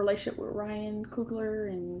your relationship with Ryan Coogler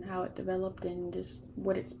and how it developed and just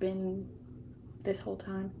what it's been this whole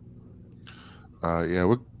time?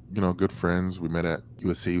 We're good friends. We met at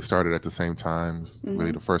USC. We started at the same time.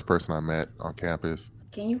 Really the first person I met on campus.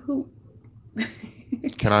 Can you hoot?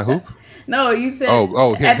 Can I hoop? No, you said Him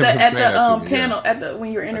at saying the that to me, yeah. panel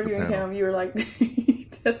when you were At the interviewing panel. him, you were like,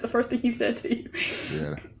 that's the first thing he said to you.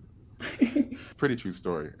 Yeah. Pretty true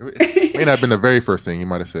story. It may not have been the very first thing. He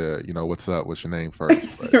might have said, you know, what's up? What's your name first?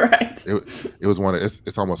 But Right. It was one of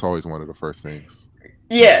it's almost always one of the first things.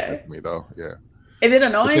 Yeah. Said to me though. Yeah. Is it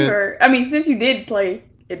annoying or I mean, since you did play,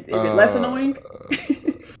 is it less annoying?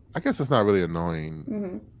 I guess it's not really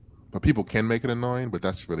annoying. But people can make it annoying, but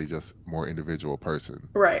that's really just more individual person.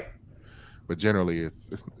 Right. But generally it's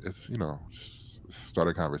you know, start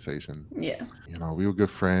a conversation. Yeah. You know, we were good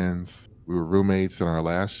friends. We were roommates in our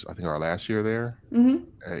last year there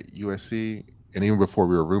at USC. And even before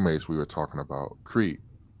we were roommates, we were talking about Creed.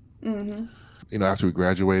 You know, after we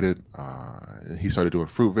graduated, he started doing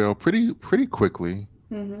Fruitvale pretty quickly.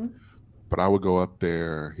 But I would go up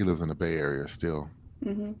there. He lives in the Bay Area still.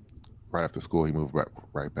 Right after school, he moved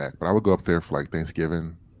right back. But I would go up there for like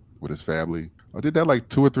Thanksgiving with his family. I did that like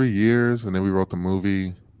 2 or 3 years, and then we wrote the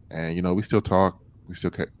movie. And you know, we still talk. We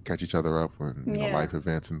still catch each other up on you know, life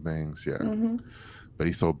events and things. Yeah. But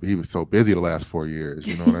he was so busy the last 4 years.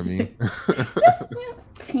 You know what I mean?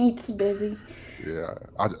 He's busy. Yeah.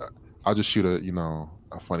 I'll just shoot a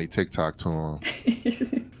funny TikTok to him,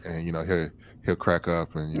 and you know he'll crack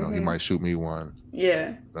up, and you know he might shoot me one.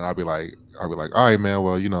 Yeah. And I'll be like, all right, man.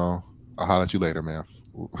 Well, you know, I'll holler at you later, man.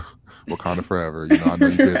 Wakanda forever. You know, I know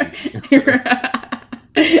you're busy.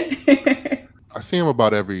 I see him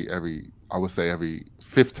about every I would say every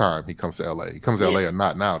 5th time he comes to LA. He comes to LA and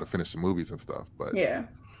not now to finish the movies and stuff, but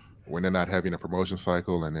when they're not having a promotion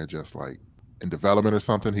cycle and they're just like in development or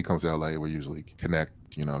something, he comes to LA. We usually connect,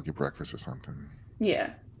 you know, get breakfast or something.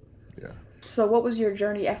 Yeah. Yeah. So what was your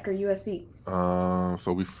journey after USC?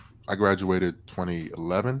 I graduated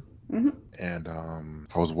 2011, and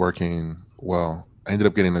I was working. Well, I ended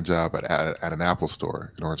up getting a job at an Apple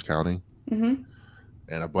store in Orange County, and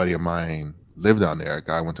a buddy of mine lived down there. A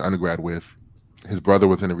guy I went to undergrad with. His brother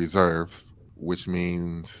was in the reserves, which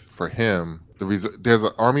means for him, there's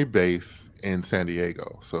an Army base in San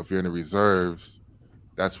Diego. So if you're in the reserves,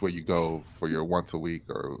 that's where you go for your once a week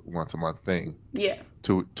or once a month thing. Yeah.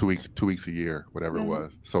 2 weeks a year, whatever it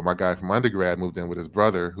was. So my guy from undergrad moved in with his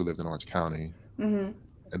brother who lived in Orange County. And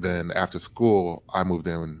then after school, I moved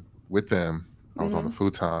in with them. I was on the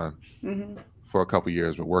futon for a couple of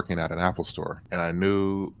years, but working at an Apple store. And I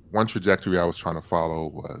knew one trajectory I was trying to follow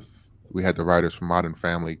was we had the writers from Modern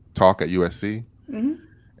Family talk at USC. And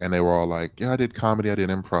they were all like, yeah, I did comedy, I did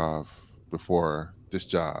improv before this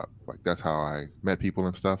job. Like that's how I met people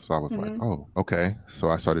and stuff. So I was like, oh, okay. So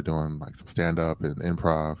I started doing like some stand-up and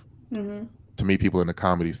improv to meet people in the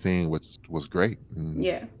comedy scene, which was great.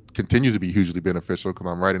 And continues to be hugely beneficial because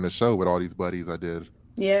I'm writing a show with all these buddies I did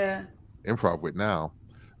improv with now.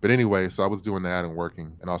 But anyway, so I was doing that and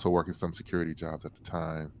working, and also working some security jobs at the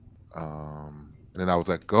time. And then I was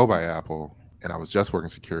let go by Apple, and I was just working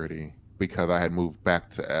security because I had moved back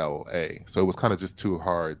to LA. So it was kind of just too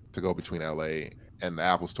hard to go between LA and the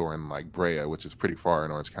Apple store in like Brea, which is pretty far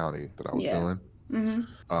in Orange County that I was doing.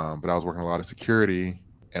 But I was working a lot of security,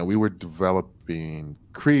 and we were developing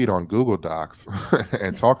Creed on Google Docs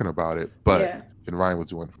and talking about it. But and Ryan was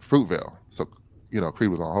doing Fruitvale. So, you know, Creed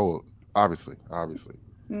was on hold, obviously.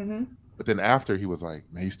 But then after he was like,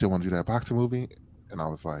 man, you still want to do that boxing movie? And I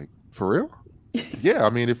was like, for real? Yeah, I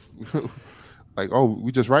mean, if like, oh,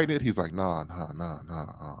 we just writing it? He's like, nah.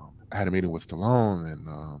 I had a meeting with Stallone, and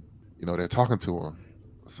you know, they're talking to him.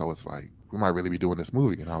 So it's like, we might really be doing this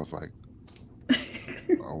movie. And I was like,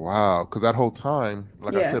 oh, wow. Because that whole time,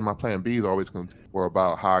 like I said, my plan B's always were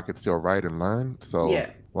about how I could still write and learn. So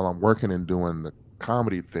while I'm working and doing the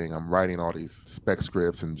comedy thing, I'm writing all these spec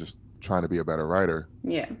scripts and just trying to be a better writer.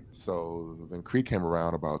 So then Creed came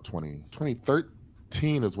around about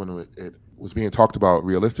 2013 is when it was being talked about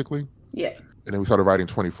realistically. And then we started writing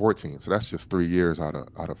 2014. So that's just 3 years out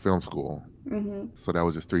of film school. So that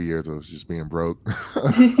was just 3 years of just being broke.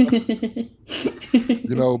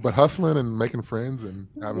 You know, but hustling and making friends and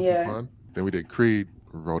having some fun. Then we did Creed,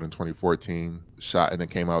 wrote in 2014, shot, and it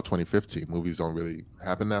came out 2015. Movies don't really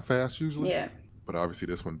happen that fast usually. But obviously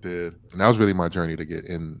this one did. And that was really my journey to get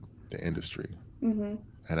in the industry. And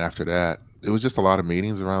after that, it was just a lot of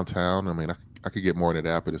meetings around town. I mean, I could get more into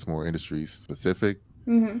that, but it's more industry specific.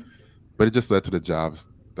 But it just led to the jobs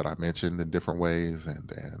that I mentioned in different ways.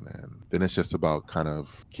 And then it's just about kind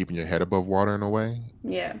of keeping your head above water in a way.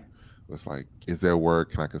 It's like, is there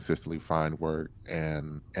work? Can I consistently find work?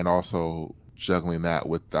 And also juggling that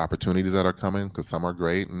with the opportunities that are coming, because some are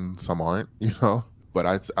great and some aren't, you know?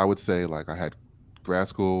 But I would say, like, I had grad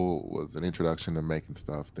school was an introduction to making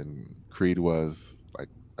stuff. Then Creed was like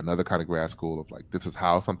another kind of grad school of like, this is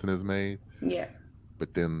how something is made.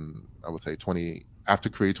 But then I would say after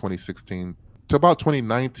Creed 2016 to about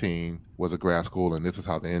 2019 was a grad school, and this is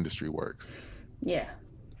how the industry works. Yeah.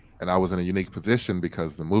 And I was in a unique position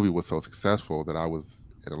because the movie was so successful that I was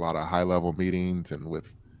in a lot of high level meetings and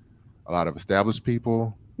with a lot of established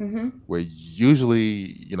people, where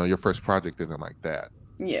usually, your first project isn't like that.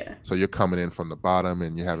 Yeah. So you're coming in from the bottom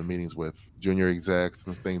and you're having meetings with junior execs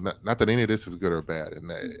and things. Not that any of this is good or bad, and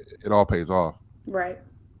it all pays off. Right.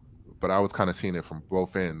 But I was kind of seeing it from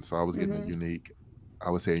both ends. So I was getting a unique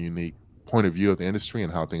point of view of the industry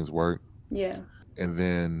and how things work. Yeah. And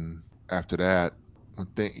then after that,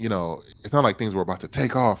 it's not like things were about to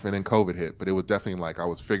take off and then COVID hit, but it was definitely like I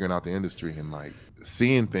was figuring out the industry and like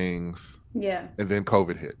seeing things. Yeah. And then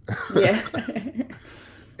COVID hit. Yeah.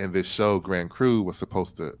 And this show, Grand Crew,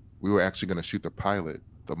 we were actually going to shoot the pilot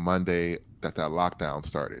the Monday that lockdown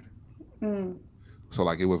started. So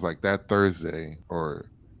like it was like that Thursday or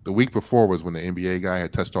the week before was when the NBA guy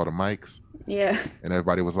had touched all the mics. Yeah. And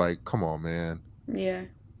everybody was like, come on, man. Yeah.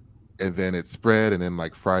 And then it spread. And then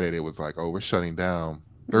like Friday, it was like, oh, we're shutting down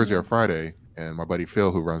Thursday or Friday. And my buddy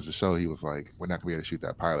Phil, who runs the show, he was like, we're not going to be able to shoot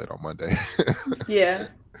that pilot on Monday. Yeah.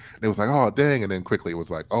 And it was like, oh, dang. And then quickly it was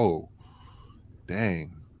like, oh,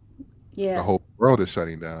 dang. Yeah. The whole world is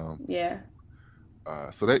shutting down. Yeah.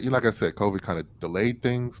 So that, like I said, COVID kind of delayed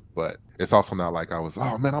things, but it's also not like I was,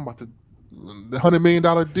 oh man, I'm about to the $100 million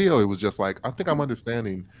deal. It was just like, I think I'm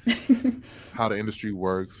understanding how the industry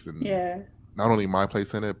works, and not only my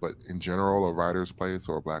place in it, but in general, a writer's place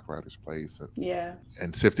or a Black writer's place,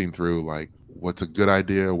 and sifting through like what's a good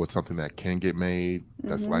idea, what's something that can get made,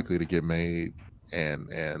 that's likely to get made, and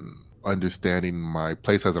understanding my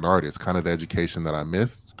place as an artist, kind of the education that I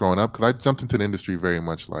missed growing up, because I jumped into the industry very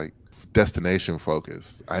much like destination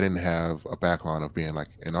focused. I didn't have a background of being like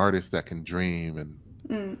an artist that can dream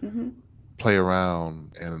and play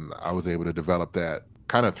around, and I was able to develop that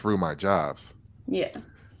kind of through my jobs. Yeah.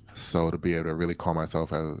 So to be able to really call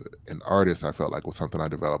myself as an artist, I felt like was something I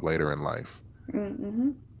developed later in life.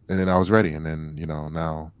 And then I was ready, and then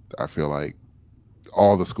now I feel like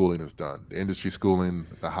all the schooling is done. The industry schooling,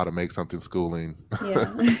 the how to make something schooling.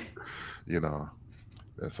 Yeah.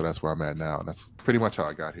 So that's where I'm at now. And that's pretty much how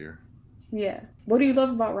I got here. Yeah. What do you love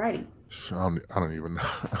about writing? I don't even know.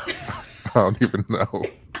 I don't even know.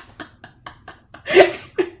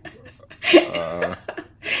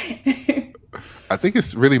 I think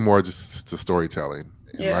it's really more just the storytelling.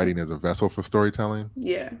 And writing as a vessel for storytelling.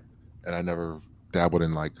 Yeah. And I never dabbled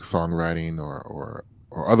in like songwriting or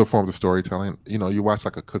other forms of storytelling. You watch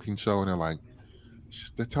like a cooking show and they're like,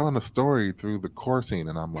 they're telling a story through the core scene,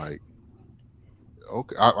 and I'm like,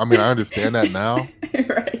 okay. I mean, I understand that now,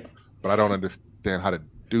 right? But I don't understand how to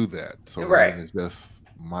do that. So writing is just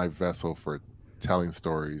my vessel for telling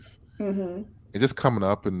stories. It's just coming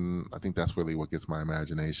up, and I think that's really what gets my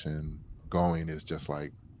imagination going, is just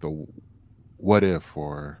like the what if,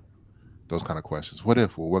 or those kind of questions. What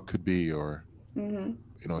if, or what could be, or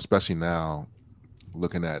especially now,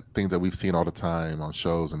 looking at things that we've seen all the time on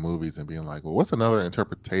shows and movies and being like, well, what's another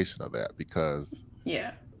interpretation of that? Because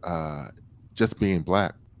just being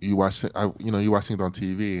Black, you watch things on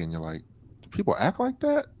TV and you're like, do people act like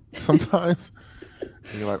that sometimes?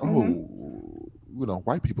 And you're like, oh,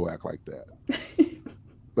 white people act like that.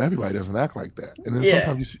 But everybody doesn't act like that. And then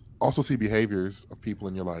sometimes you also see behaviors of people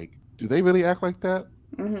and you're like, do they really act like that?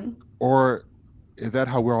 Or is that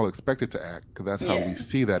how we're all expected to act? Because that's how we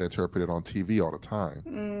see that interpreted on TV all the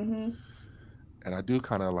time. And I do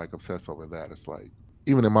kind of like obsess over that. It's like,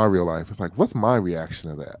 even in my real life, it's like, what's my reaction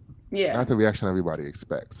to that? Not the reaction everybody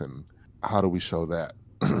expects. And how do we show that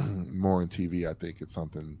more in TV? I think it's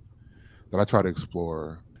something that I try to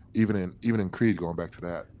explore. Even in Creed, going back to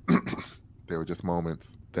that, there were just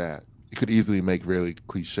moments that you could easily make really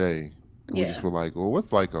cliche. And we just were like, well,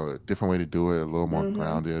 what's like a different way to do it, a little more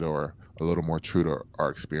grounded or a little more true to our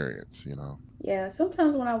experience, Yeah,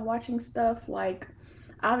 sometimes when I'm watching stuff, like,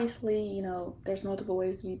 obviously, there's multiple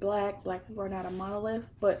ways to be Black. Black people are not a monolith,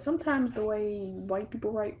 but sometimes the way white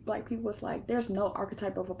people write Black people, it's like, there's no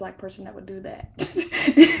archetype of a Black person that would do that.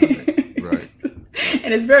 Right.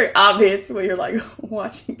 And it's very obvious when you're like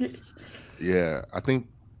watching it. Yeah, I think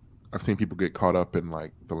I've seen people get caught up in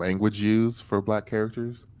like the language used for Black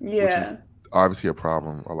characters, which is obviously a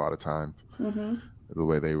problem a lot of times. The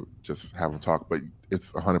way they just have them talk, but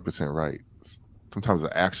it's 100% right. Sometimes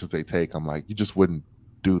the actions they take, I'm like, you just wouldn't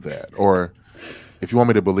do that. Or if you want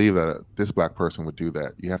me to believe that this Black person would do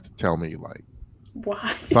that, you have to tell me like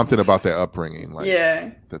why, something about their upbringing, like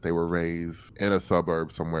that they were raised in a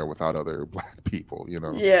suburb somewhere without other Black people,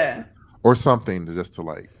 or something just to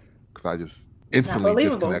like, because I just instantly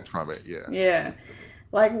disconnect from it. Yeah.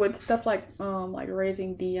 Like with stuff like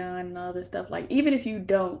Raising Dion and all this stuff, like even if you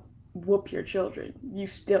don't whoop your children, you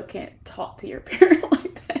still can't talk to your parent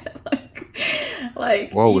like that.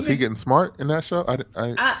 Like Whoa, was he even getting smart in that show?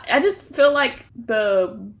 I just feel like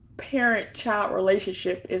the parent child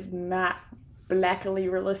relationship is not blackly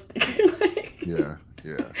realistic. Like, Yeah,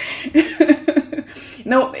 yeah.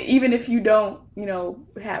 no, even if you don't,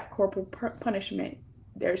 have corporal punishment,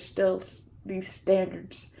 there's still these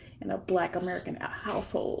standards in a Black American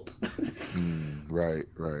household. Right,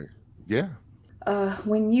 right. Yeah.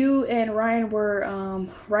 When you and Ryan were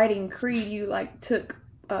writing Creed, you like took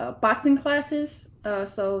boxing classes.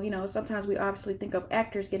 So sometimes we obviously think of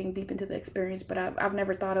actors getting deep into the experience, but I've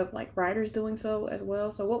never thought of like writers doing so as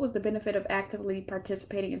well. So what was the benefit of actively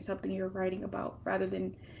participating in something you're writing about rather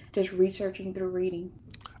than just researching through reading?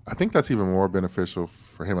 I think that's even more beneficial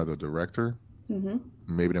for him as a director,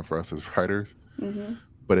 maybe than for us as writers.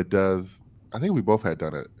 But it does. I think we both had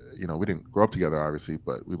done it. We didn't grow up together, obviously,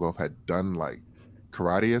 but we both had done like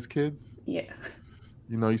karate as kids. Yeah.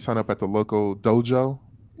 You sign up at the local dojo.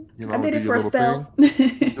 I did do it your for a little spell.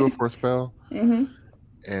 thing. Do it for a spell.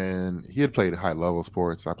 And he had played high level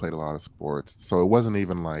sports. I played a lot of sports, so it wasn't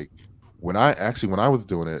even like when I was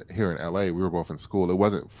doing it here in LA. We were both in school. It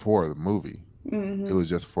wasn't for the movie. It was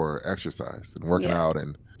just for exercise and working out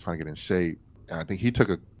and trying to get in shape. And I think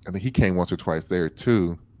he came once or twice there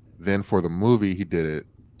too. Then for the movie, he did it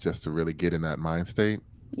just to really get in that mind state.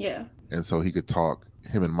 Yeah. And so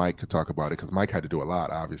him and Mike could talk about it because Mike had to do a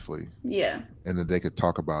lot, obviously. Yeah. And then they could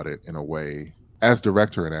talk about it in a way as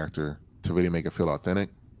director and actor to really make it feel authentic.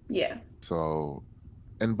 Yeah. So,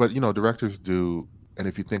 but directors do, and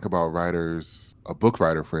if you think about writers, a book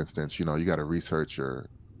writer, for instance, you got to research your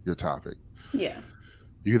topic. Yeah.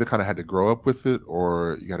 You either kind of had to grow up with it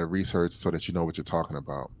or you got to research so that you know what you're talking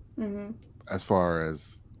about. As far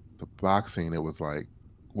as the boxing, it was like,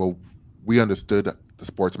 well, we understood the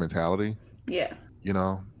sports mentality. Yeah.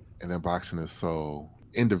 And then boxing is so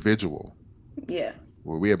individual. Yeah.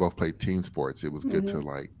 Well, we had both played team sports. It was good to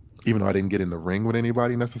like, even though I didn't get in the ring with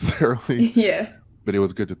anybody necessarily. Yeah. But it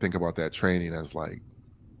was good to think about that training as like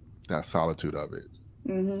that solitude of it.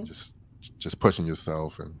 Just pushing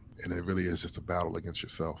yourself and it really is just a battle against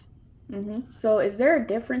yourself. So is there a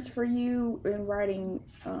difference for you in writing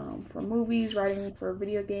for movies, writing for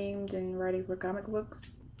video games, and writing for comic books?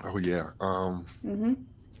 Oh yeah.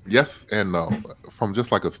 Yes and no. From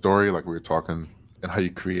just like a story, like we were talking, and how you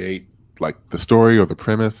create like the story or the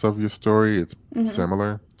premise of your story, it's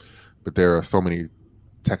similar. But there are so many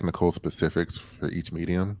technical specifics for each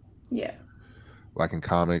medium. Yeah. Like in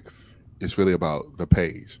comics, it's really about the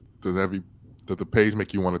page. Does the page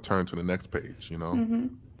make you want to turn to the next page,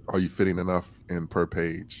 Are you fitting enough in per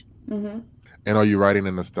page? And are you writing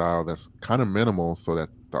in a style that's kind of minimal so that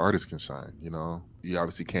the artist can shine, You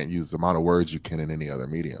obviously can't use the amount of words you can in any other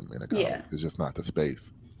medium in a comic. Yeah. It's just not the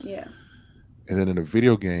space. Yeah. And then in a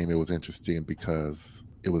video game, it was interesting because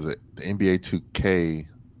it was the NBA 2K,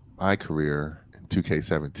 my career in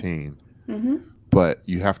 2K17. But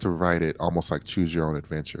you have to write it almost like choose your own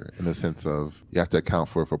adventure in the sense of you have to account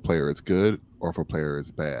for if a player is good or if a player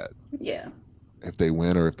is bad. Yeah. If they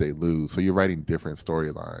win or if they lose. So you're writing different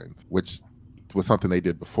storylines, which was something they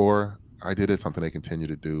did before I did it, something they continue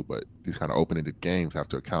to do. But these kind of open-ended games have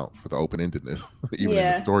to account for the open-endedness, even in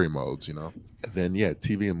the story modes, And then,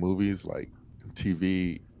 TV and movies, like in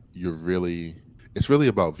TV, it's really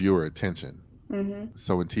about viewer attention.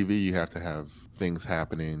 So in TV, you have to have things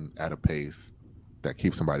happening at a pace that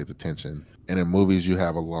keeps somebody's attention. And in movies, you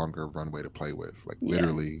have a longer runway to play with. Like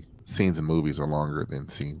literally, scenes in movies are longer than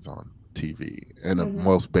scenes on TV in the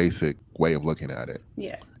most basic way of looking at it.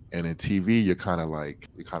 Yeah. And in TV, you're kind of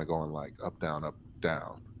going like up, down, up,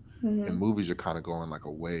 down. In movies, you're kind of going like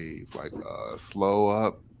a wave, like slow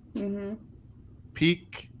up,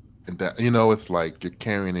 peak, and that. It's like you're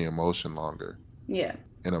carrying the emotion longer. Yeah.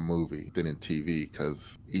 In a movie than in TV,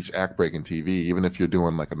 because each act break in TV, even if you're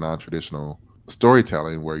doing like a non-traditional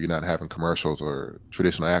storytelling where you're not having commercials or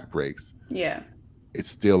traditional act breaks, it's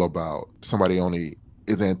still about somebody only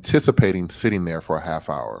is anticipating sitting there for a half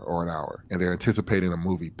hour or an hour, and they're anticipating a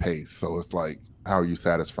movie pace. So it's like, how are you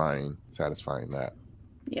satisfying that?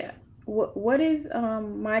 Yeah. What is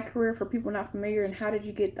my career for people not familiar, and how did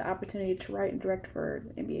you get the opportunity to write and direct for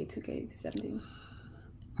NBA 2K17?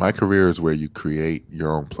 My career is where you create your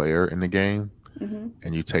own player in the game,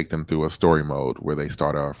 and you take them through a story mode where they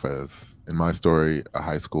start off as, in my story, a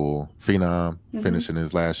high school phenom, finishing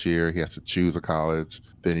his last year. He has to choose a college.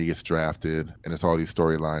 Then he gets drafted, and it's all these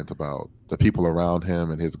storylines about the people around him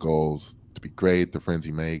and his goals to be great, the friends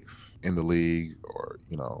he makes in the league or,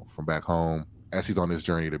 from back home. as he's on his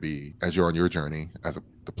journey to be, as you're on your journey as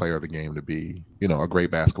the player of the game to be, you know, a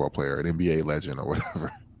great basketball player, an NBA legend or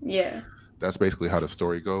whatever. Yeah. That's basically how the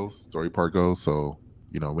story part goes. So,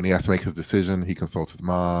 you know, when he has to make his decision, he consults his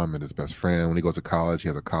mom and his best friend. When he goes to college, he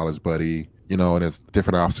has a college buddy, you know, and there's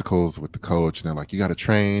different obstacles with the coach. And they're like, you got to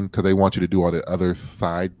train because they want you to do all the other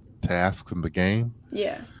side tasks in the game.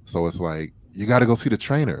 Yeah. So it's like, you got to go see the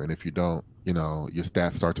trainer. And if you don't, you know, your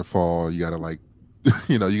stats start to fall. You got to like,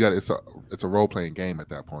 you know, it's a role-playing game at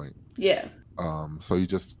that point. Yeah. So you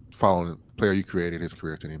just follow the player you created, his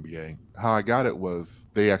career to the NBA. How I got it was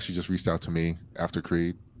they actually just reached out to me after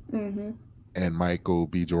Creed. Mm-hmm. And Michael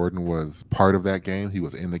B. Jordan was part of that game. He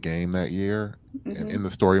was in the game that year and in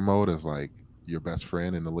the story mode as like your best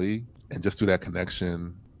friend in the league. And just through that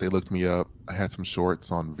connection, they looked me up. I had some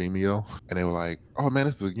shorts on Vimeo and they were like, oh man,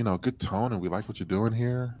 this is a, you know, good tone and we like what you're doing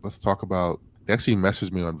here. Let's talk about, they actually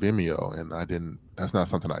messaged me on Vimeo and that's not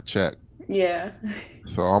something I checked. Yeah.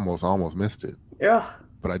 So I almost missed it. Ugh.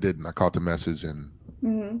 But I didn't. I caught the message and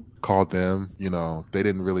called them. You know, they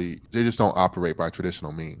just don't operate by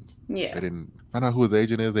traditional means. Yeah. They didn't find out who his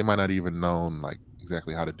agent is. They might not even known like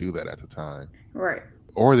exactly how to do that at the time. Right.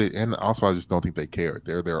 And also I just don't think they cared.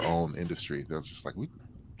 They're their own industry. They're just like,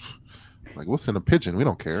 we'll send a pigeon. We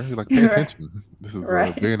don't care. You're like, pay attention. This is a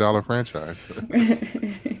 $1 billion franchise.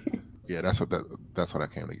 Yeah, that's how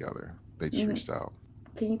that came together. They just reached out.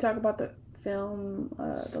 Can you talk about the film,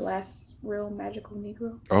 The Last Real Magical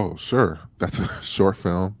Negro? Oh, sure. That's a short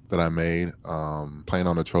film that I made, playing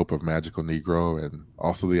on the trope of magical Negro and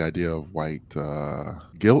also the idea of white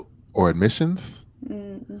guilt or admissions.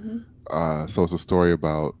 Mm-hmm. So it's a story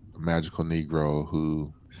about a magical Negro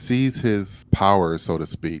who sees his power, so to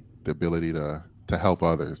speak, the ability to help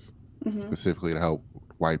others, specifically to help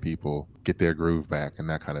white people get their groove back and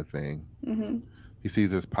that kind of thing. Mm-hmm. He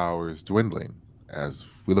sees his powers dwindling as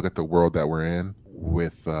we look at the world that we're in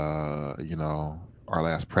with, you know, our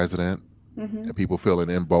last president and people feeling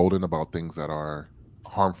emboldened about things that are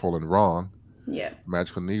harmful and wrong. Yeah.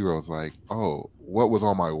 Magical Negro is like, oh, what was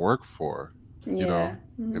all my work for? Yeah. You know,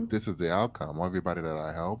 if this is the outcome, everybody that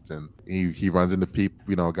I helped, and he runs into people,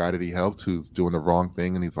 you know, a guy that he helped who's doing the wrong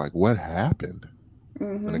thing, and he's like, what happened?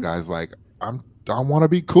 And the guy's like, I want to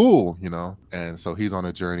be cool, you know? And so he's on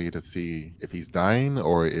a journey to see if he's dying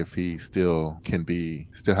or if he still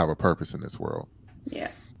have a purpose in this world. Yeah.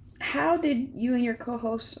 How did you and your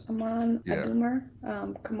co-host, Aman Adumer,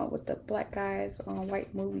 come up with the Black Guys on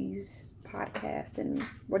White Movies podcast, and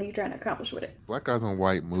what are you trying to accomplish with it? Black Guys on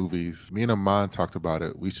White Movies, me and Aman talked about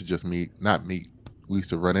it. We should just not meet. We used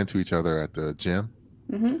to run into each other at the gym.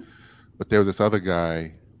 Mm-hmm. But there was this other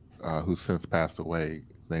guy who's since passed away.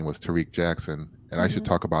 His name was Tariq Jackson, and I should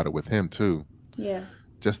talk about it with him too. Yeah.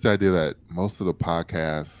 Just the idea that most of the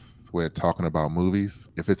podcasts we're talking about movies,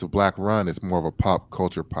 if it's a black run, it's more of a pop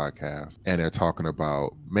culture podcast, and they're talking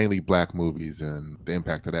about mainly black movies and the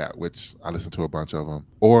impact of that, which I listen to a bunch of them,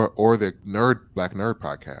 or the black nerd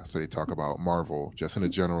podcast. So they talk about Marvel just in a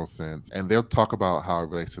general sense, and they'll talk about how it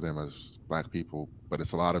relates to them as black people, but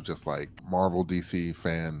it's a lot of just like Marvel, DC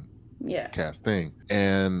fan cast thing.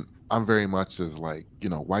 And I'm very much as like, you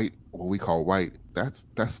know, white, what we call white, that's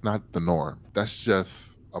not the norm. That's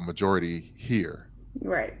just a majority here.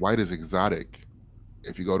 Right. White is exotic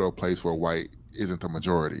if you go to a place where white isn't the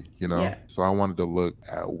majority, you know? Yeah. So I wanted to look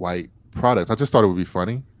at white products. I just thought it would be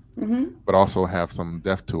funny, but also have some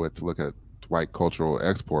depth to it, to look at white cultural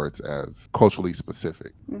exports as culturally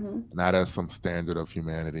specific, not as some standard of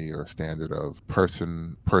humanity or standard of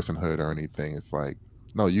personhood or anything. It's like,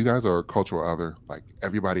 no, you guys are a cultural other like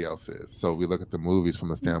everybody else is. So we look at the movies from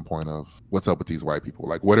the standpoint of what's up with these white people?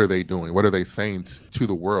 Like, what are they doing? What are they saying to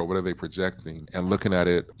the world? What are they projecting? And looking at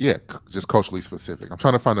it, just culturally specific. I'm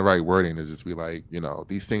trying to find the right wording to just be like, you know,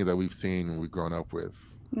 these things that we've seen and we've grown up with,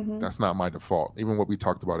 that's not my default. Even what we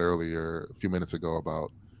talked about earlier a few minutes ago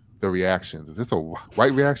about the reactions. Is this a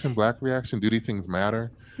white reaction, black reaction? Do these things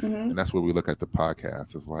matter? And that's where we look at the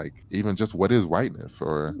podcast. Is like, even just what is whiteness,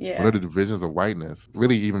 or what are the divisions of whiteness?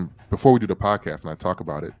 Really, even before we do the podcast and I talk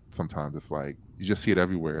about it, sometimes it's like, you just see it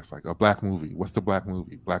everywhere. It's like a black movie. What's the black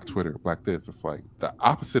movie? Black Twitter, black this. It's like the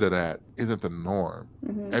opposite of that isn't the norm.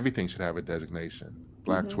 Everything should have a designation.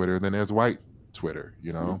 Black Twitter, then there's white Twitter,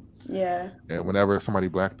 you know? Yeah. And whenever somebody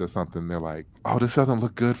black does something, they're like, oh, this doesn't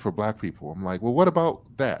look good for black people. I'm like, well, what about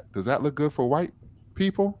that? Does that look good for white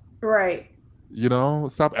people? Right. You know,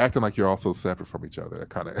 stop acting like you're all so separate from each other. That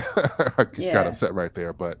kind of got upset right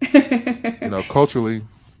there. But, you know, culturally,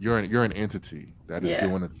 you're an entity that is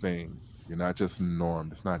doing a thing. You're not just norm.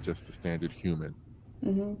 It's not just the standard human.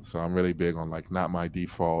 So I'm really big on like, not my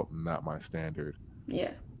default, not my standard.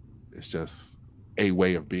 Yeah. It's just a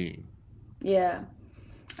way of being. Yeah.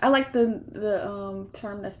 I like the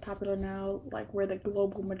term that's popular now, like we're the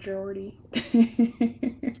global majority.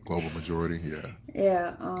 Global majority, yeah.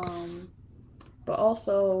 Yeah. But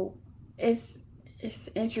also, it's it's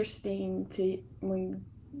interesting to when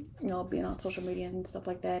being on social media and stuff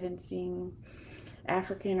like that and seeing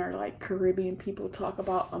African or like Caribbean people talk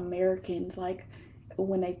about Americans, like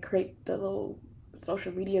when they create the little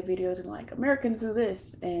social media videos and like Americans do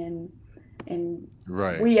this and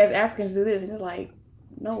Right. we as Africans do this, and it's like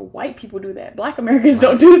no, white people do that. Black Americans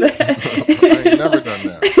don't do that. I ain't never done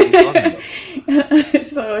that. What are you talking about?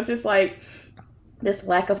 So it's just like this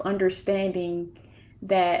lack of understanding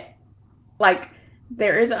that, like,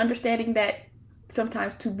 there is an understanding that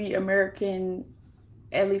sometimes to be American,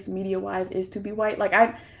 at least media wise, is to be white. Like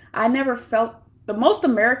I never felt the most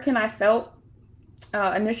American I felt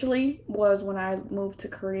initially was when I moved to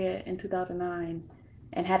Korea in 2009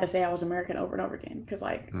 and had to say I was American over and over again because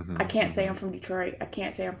like I can't say I'm from Detroit, I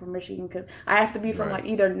can't say I'm from Michigan because I have to be from like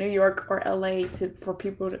either New York or LA for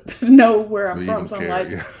people to know where I'm from. So I'm like,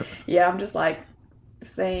 yeah, I'm just like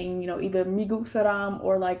saying either Migu Saram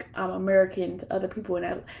or like I'm American to other people,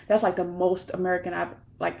 and that's like the most American I've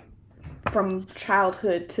like from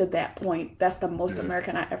childhood to that point. That's the most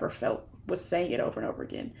American I ever felt, was saying it over and over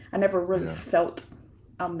again. I never really felt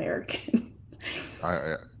American.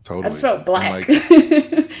 I totally. I just felt black.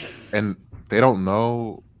 And they don't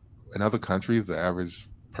know, in other countries, the average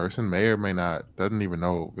person may or may not doesn't even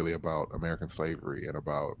know really about American slavery and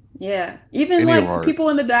about even like people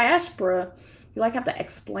in the diaspora, you like have to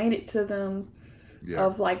explain it to them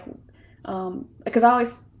of like because I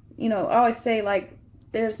always say like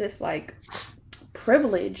there's this like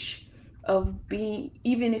privilege of being,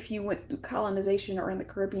 even if you went through colonization or in the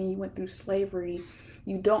Caribbean you went through slavery,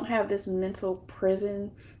 you don't have this mental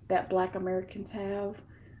prison that Black Americans have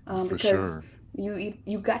because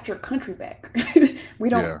you got your country back. We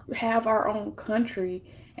don't have our own country,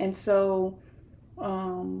 and so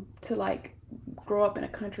to like grow up in a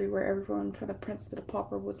country where everyone from the prince to the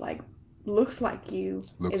pauper was like looks like you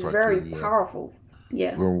is like very powerful.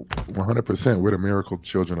 Yeah, well, 100%. We're the miracle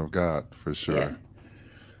children of God for sure. Yeah.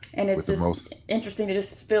 And it's just interesting to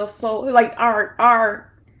just feel so like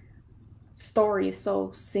our story is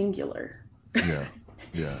so singular.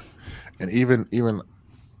 Yeah. And even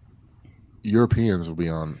Europeans will be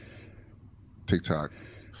on TikTok.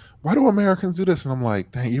 Why do Americans do this? And I'm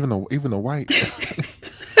like, dang, even the white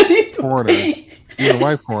foreigners, even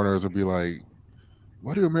white foreigners will be like,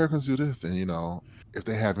 why do Americans do this? And if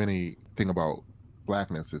they have anything about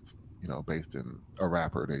Blackness, it's based in a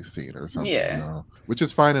rapper they've seen or something. Which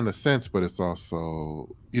is fine in a sense, but it's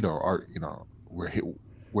also art.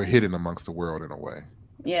 We're hidden amongst the world in a way.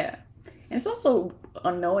 Yeah. And it's also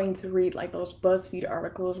annoying to read like those BuzzFeed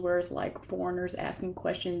articles where it's like foreigners asking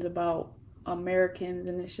questions about Americans,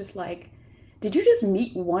 and it's just like, did you just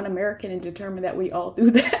meet one American and determine that we all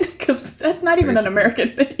do that? Because that's not even an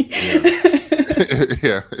American thing.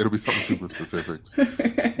 Yeah, it'll be something super specific.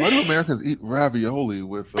 Why do Americans eat ravioli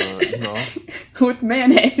with with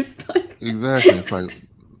mayonnaise? Exactly. It's like,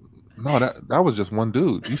 no, that was just one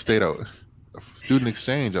dude. You stayed out student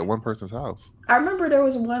exchange at one person's house. I remember there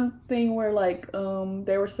was one thing where like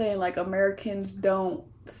they were saying like Americans don't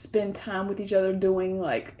spend time with each other doing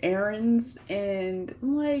like errands, and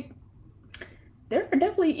I'm like, there are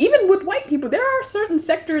definitely, even with white people, there are certain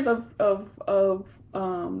sectors of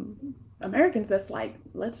Americans that's like,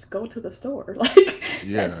 let's go to the store. Like,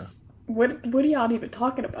 what are y'all even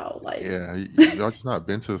talking about? Like, y'all just not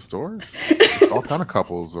been to the stores? All kind of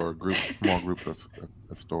couples or small groups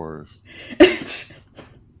of stores.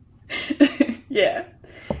 Yeah.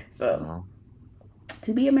 So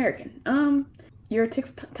to be American, you're a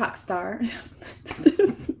TikTok star.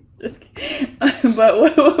 But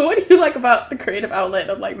what do you like about the creative outlet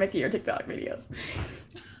of like making your TikTok videos?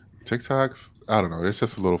 TikToks, I don't know. It's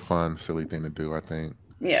just a little fun, silly thing to do, I think.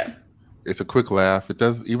 Yeah. It's a quick laugh. It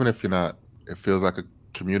does, even if you're not, it feels like a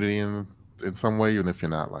community in some way, even if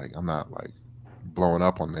you're not like, I'm not like blowing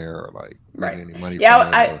up on there or like making any money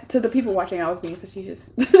from it. To the people watching, I was being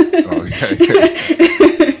facetious. Oh, yeah.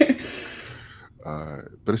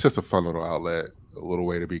 But it's just a fun little outlet, a little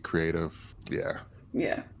way to be creative. Yeah.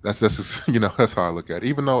 That's that's how I look at it.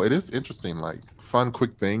 Even though it is interesting, like fun,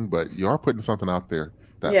 quick thing, but you are putting something out there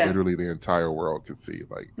that literally the entire world can see.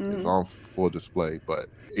 Like it's on full display, but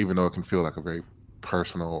even though it can feel like a very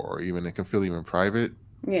personal, or even it can feel even private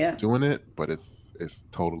doing it, but it's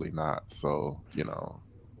totally not. So,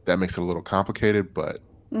 that makes it a little complicated, but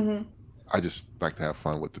I just like to have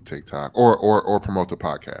fun with the TikTok or promote the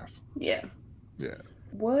podcast. Yeah. Yeah.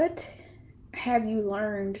 What have you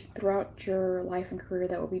learned throughout your life and career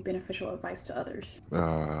that would be beneficial advice to others?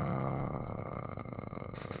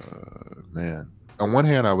 Man. On one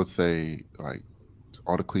hand, I would say, like,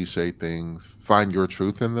 all the cliche things, find your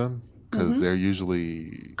truth in them, because they're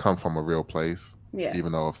usually come from a real place. Yeah.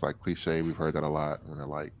 Even though it's like cliche, we've heard that a lot when they're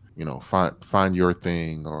like, find your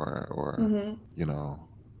thing, or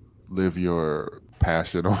live your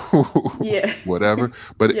passion or Yeah. whatever.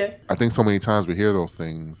 But Yeah. I think so many times we hear those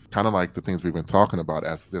things, kind of like the things we've been talking about,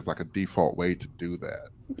 as there's like a default way to do that.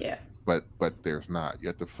 Yeah. But there's not. You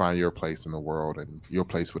have to find your place in the world and your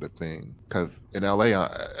place with a thing. Because in LA,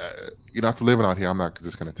 after living out here, I'm not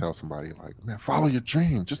just going to tell somebody like, man, follow your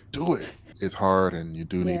dream, just do it. It's hard, and you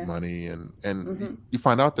do need money, and you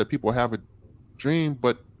find out that people have a dream,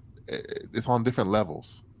 but it's on different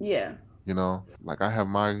levels. Yeah. Like, I have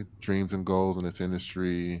my dreams and goals in this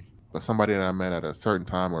industry, but somebody that I met at a certain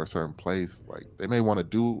time or a certain place, like, they may want to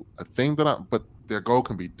do a thing but their goal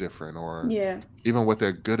can be different, or even what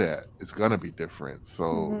they're good at is going to be different.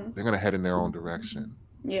 So they're going to head in their own direction.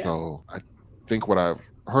 Yeah. So I think what I've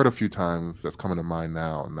heard a few times that's coming to mind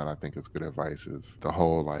now, and that I think is good advice, is the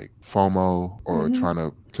whole like FOMO, or trying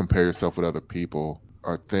to compare yourself with other people,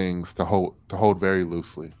 are things to hold very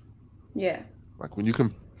loosely. Yeah. Like, when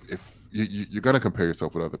if you're going to compare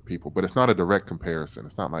yourself with other people, but it's not a direct comparison.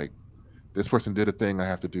 It's not like, this person did a thing, I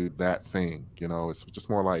have to do that thing. It's just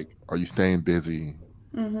more like, are you staying busy?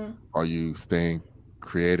 Are you staying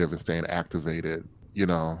creative and staying activated?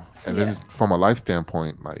 And then from a life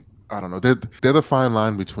standpoint, like, I don't know, there's a fine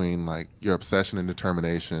line between like your obsession and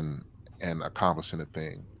determination and accomplishing a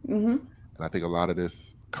thing. And I think a lot of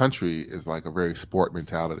this country is like a very sport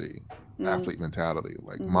mentality, athlete mentality,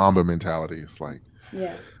 like Mamba mentality. It's like,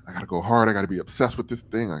 I gotta go hard, I gotta be obsessed with this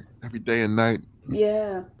thing, like, every day and night.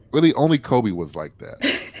 Yeah. Really, only Kobe was like that.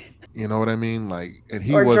 You know what I mean? Like, and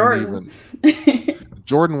he wasn't even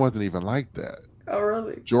Jordan wasn't even like that. Oh,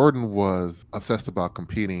 really? Jordan was obsessed about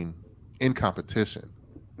competing in competition.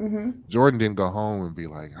 Jordan didn't go home and be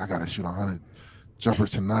like, I gotta shoot 100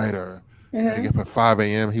 jumpers tonight, or I gotta get up at 5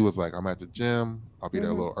 a.m. He was like, I'm at the gym, I'll be there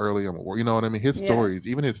a little early, I'm at work. You know what I mean? His stories,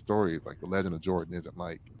 even his stories, like the Legend of Jordan, isn't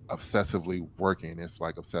like obsessively working. It's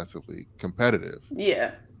like obsessively competitive.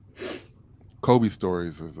 Yeah. Kobe's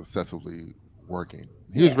stories is obsessively working.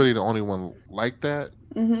 He was really the only one like that.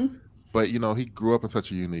 But he grew up in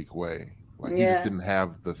such a unique way. Like, he just didn't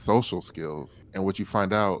have the social skills. And what you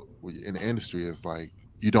find out in the industry is like,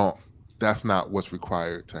 that's not what's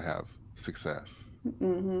required to have success.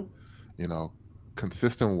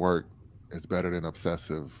 Consistent work is better than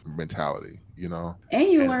obsessive mentality,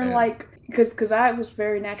 And you learn, like, because I was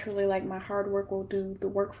very naturally like, my hard work will do the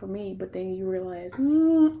work for me, but then you realize,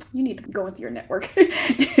 you need to go into your network.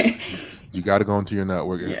 You got to go into your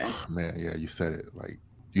network. Yeah. Oh, man, yeah, you said it. Like,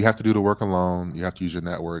 you have to do the work alone. You have to use your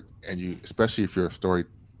network, and especially if you're a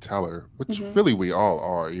storyteller, which really we all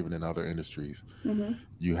are, even in other industries,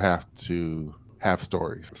 you have to have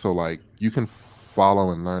stories. So like, you can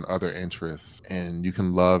follow and learn other interests, and you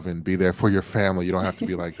can love and be there for your family. You don't have to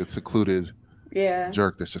be like the secluded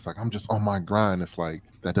jerk that's just like, I'm just on my grind. It's like,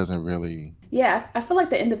 that doesn't really. Yeah, I feel like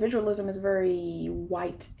the individualism is very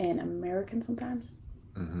white and American sometimes.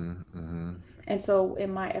 And so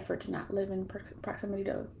in my effort to not live in proximity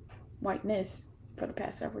to whiteness for the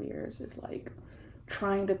past several years, is like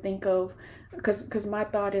trying to think of, because my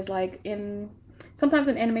thought is like, sometimes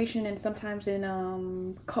in animation and sometimes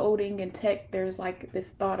in coding and tech, there's like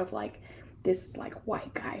this thought of like this like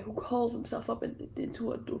white guy who holds himself up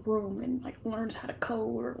into a room and like learns how to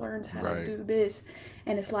code or learns how to do this,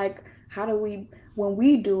 and it's like, when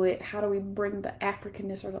we do it, how do we bring the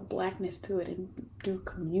Africanness or the blackness to it and do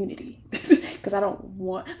community? Because I don't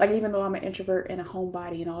want, like, even though I'm an introvert and a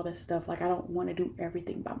homebody and all this stuff, like, I don't want to do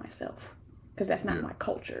everything by myself, because that's not my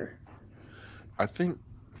culture. I think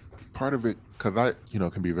part of it, because I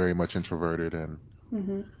can be very much introverted and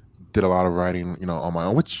did a lot of writing on my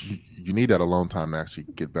own, which you need that alone time to actually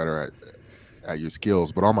get better at your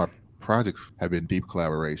skills. But all my projects have been deep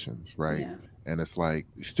collaborations, right? And it's like,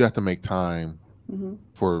 you still have to make time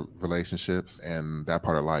for relationships and that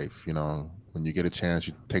part of life. When you get a chance,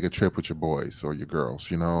 you take a trip with your boys or your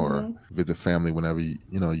girls, or visit family whenever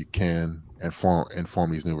you can, and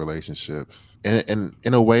form these new relationships. And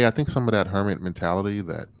in a way, I think some of that hermit mentality,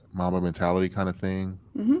 that Mamba mentality kind of thing,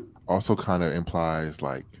 also kind of implies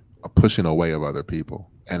like a pushing away of other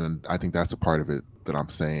people. And I think that's a part of it that I'm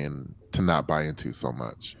saying to not buy into so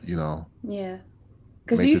much, Yeah.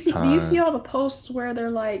 Because do you see all the posts where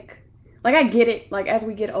they're like I get it, like, as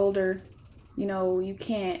we get older, you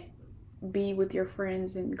can't be with your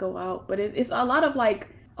friends and go out, but it's a lot of like,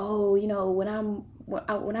 oh, when I'm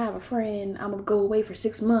when I have a friend, I'm gonna go away for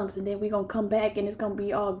 6 months, and then we're gonna come back, and it's gonna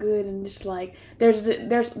be all good. And it's like there's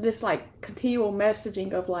this like continual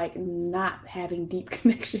messaging of like not having deep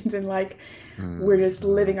connections, and like we're just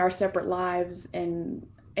living our separate lives and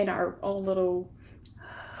in our own little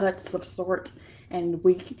huts of sort, and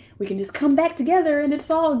we can just come back together, and it's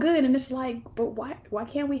all good. And it's like, but why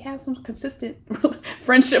can't we have some consistent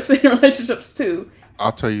friendships and relationships too?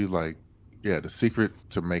 I'll tell you, like, yeah, the secret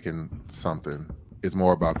to making something is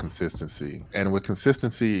more about consistency. And with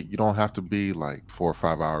consistency, you don't have to be like 4 or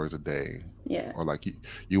 5 hours a day. Yeah. Or like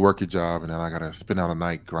you work your job and then I gotta spend out a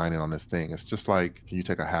night grinding on this thing. It's just like, can you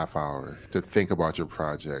take a half hour to think about your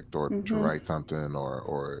project or to write something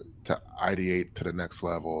or to ideate to the next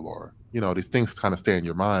level, or these things kind of stay in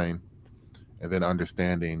your mind. And then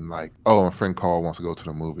understanding like, oh, a friend call wants to go to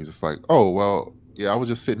the movies. It's like, oh, well, yeah, I was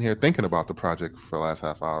just sitting here thinking about the project for the last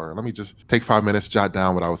half hour. Let me just take 5 minutes, jot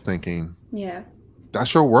down what I was thinking. Yeah.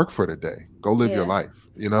 That's your work for the day. Go live your life.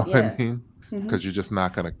 You know what I mean? Mm-hmm. Because you're just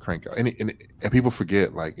not going to crank out. And people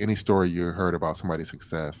forget, like, any story you heard about somebody's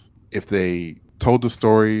success, if they told the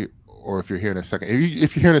story, or if you're hearing it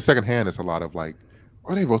if you're hearing it secondhand, it's a lot of like,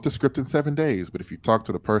 oh, they wrote the script in 7 days. But if you talk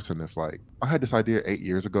to the person, it's like, I had this idea 8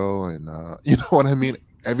 years ago, and you know what I mean?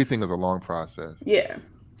 Everything is a long process. Yeah.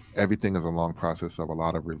 Everything is a long process of a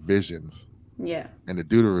lot of revisions. Yeah. And to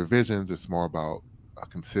do the revisions, it's more about a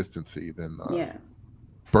consistency than yeah.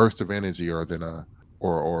 burst of energy, or than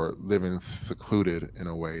or living secluded in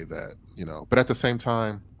a way that, but at the same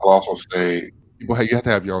time, I'll also say, you have to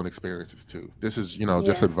have your own experiences too. This is,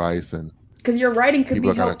 just advice, and because your writing could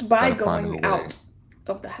be helped by gotta going out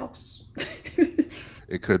of the house.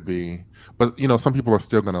 It could be, but some people are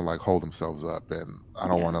still gonna like hold themselves up, and I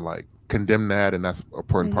don't want to like condemn that, and that's an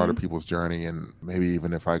important part of people's journey. And maybe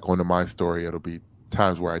even if I go into my story, it'll be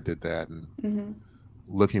times where I did that, and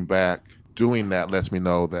looking back, doing that lets me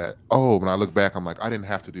know that, oh, when I look back, I'm like, I didn't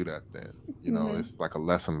have to do that then. It's like a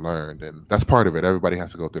lesson learned, and that's part of it. Everybody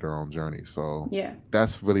has to go through their own journey. So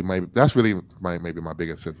that's really maybe my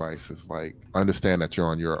biggest advice is like, understand that you're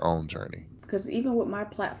on your own journey. Because even with my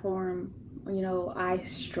platform, I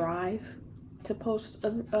strive to post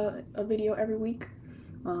a video every week.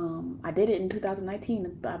 I did it in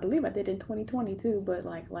 2019. I believe I did it in 2020 too, but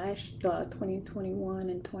like last 2021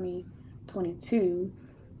 and 2022,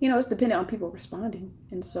 it's dependent on people responding.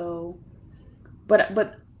 And so, but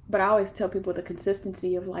I always tell people the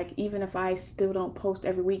consistency of like, even if I still don't post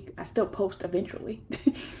every week, I still post eventually.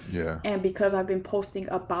 Yeah. And because I've been posting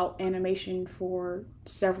about animation for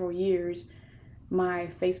several years, my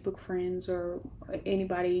Facebook friends or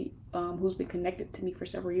anybody who's been connected to me for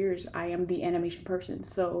several years, I am the animation person.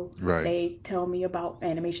 So they tell me about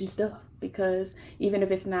animation stuff, because even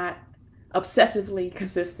if it's not obsessively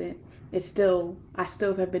consistent, it's still, I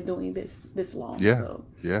still have been doing this long. Yeah. So.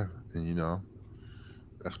 Yeah. And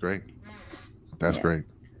that's great. That's great.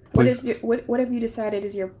 What have you decided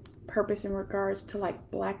is your purpose in regards to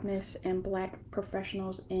like Blackness and Black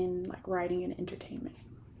professionals in like writing and entertainment?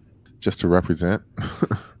 Just to represent.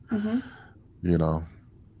 I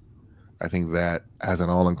think that as an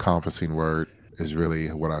all-encompassing word is really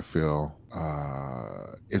what I feel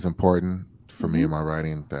is important for me in my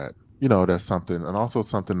writing. That that's something, and also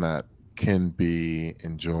something that can be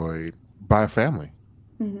enjoyed by a family.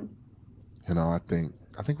 I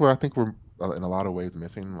think we're in a lot of ways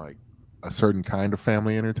missing like a certain kind of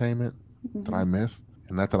family entertainment that I miss.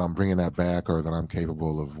 And not that I'm bringing that back or that I'm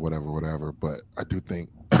capable of whatever, but I do think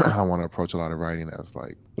I want to approach a lot of writing as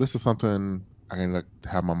like, well, this is something I can like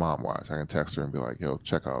have my mom watch. I can text her and be like, yo,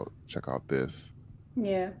 check out this.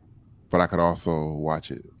 Yeah. But I could also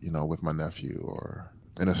watch it, with my nephew, or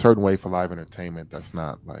in a certain way for live entertainment that's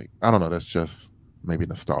not like, I don't know, that's just maybe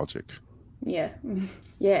nostalgic. Yeah.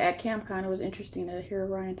 Yeah, at CamCon it was interesting to hear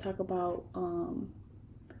Ryan talk about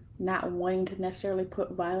not wanting to necessarily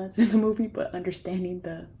put violence in the movie, but understanding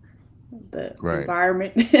the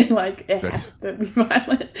environment, like it has to be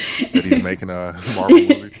violent. That he's making a Marvel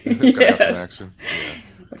movie. Gotta have some action. Yeah.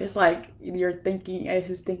 But it's like you're thinking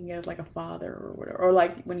as like a father or whatever, or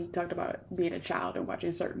like when he talked about being a child and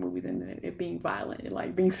watching certain movies and it being violent and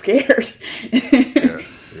like being scared.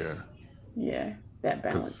 Yeah, that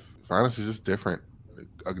balance. Violence is just different.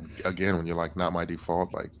 Again, when you're like, not my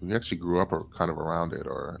default, like we actually grew up or kind of around it,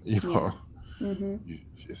 or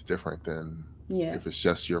it's different than if it's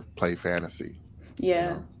just your play fantasy.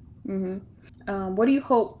 Yeah. What do you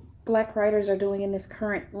hope Black writers are doing in this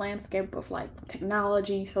current landscape of like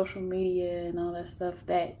technology, social media, and all that stuff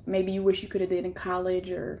that maybe you wish you could have did in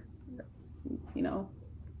college, or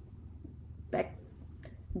back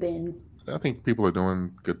then? I think people are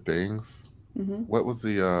doing good things. What was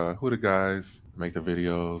the who are the guys make the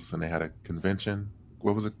videos, and they had a convention.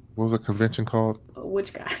 What was it? What was a convention called?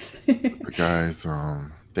 Which guys? The guys,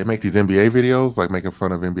 they make these NBA videos, like making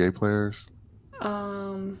fun of NBA players.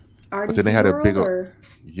 But then they RDC had a World big, or?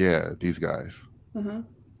 yeah, these guys. Mm-hmm.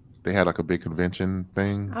 They had like a big convention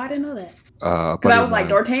thing. Oh, I didn't know that. Because I was like,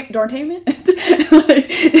 Dorntainment?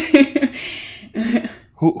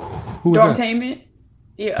 Who was that? Dorntainment?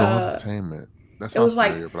 Yeah. Dorntainment. That sounds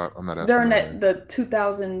familiar, but I'm not as during familiar.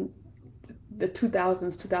 the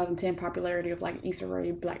 2000s, 2010 popularity of like Easter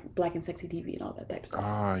Ray, black and sexy TV and all that type of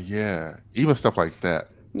stuff. Yeah. Even stuff like that.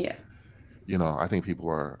 Yeah. You know, I think people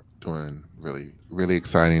are doing really, really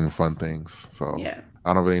exciting and fun things. So yeah.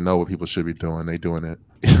 I don't really know what people should be doing. They doing it.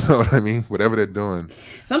 You know what I mean? Whatever they're doing.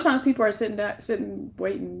 Sometimes people are sitting,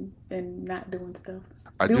 waiting, and not doing stuff.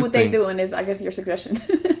 Do what they're doing is, I guess, your suggestion.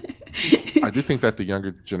 I do think that the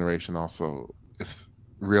younger generation also is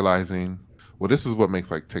realizing, well, this is what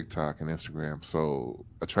makes like TikTok and Instagram so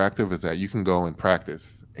attractive, is that you can go and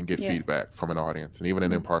practice and get feedback from an audience, and even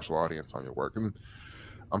an impartial audience on your work. And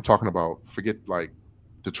I'm talking about, forget like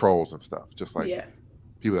the trolls and stuff, just like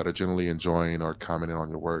people that are generally enjoying or commenting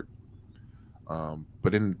on your work.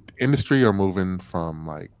 But in industry are moving from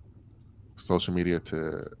like social media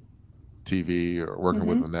to TV, or working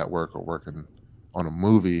with a network, or working on a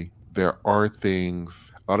movie. There are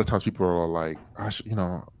things, a lot of times people are like, I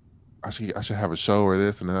should have a show or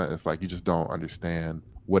this and that. It's like, you just don't understand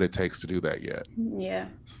what it takes to do that yet. Yeah.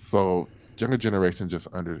 So younger generation just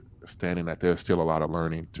understanding that there's still a lot of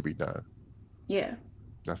learning to be done. Yeah.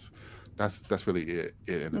 That's really it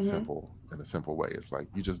in a simple way. It's like,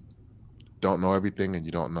 you just don't know everything, and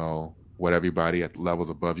you don't know what everybody at levels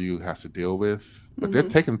above you has to deal with. But they're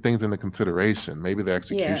taking things into consideration. Maybe the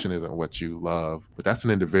execution isn't what you love, but that's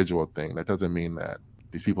an individual thing. That doesn't mean that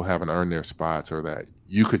these people haven't earned their spots, or that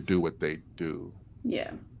you could do what they do.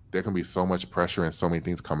 Yeah. There can be so much pressure and so many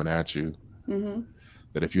things coming at you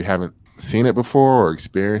that if you haven't seen it before or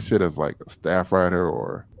experienced it as like a staff writer,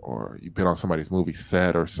 or you've been on somebody's movie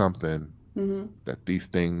set or something, that these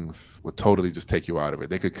things would totally just take you out of it.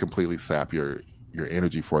 They could completely sap your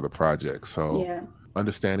energy for the project. So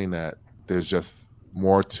understanding that there's just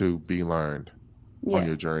more to be learned on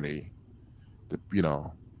your journey, you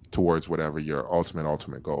know, towards whatever your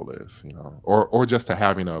ultimate goal is, you know, or just to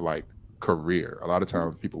having a like career. A lot of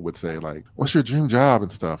times people would say like, what's your dream job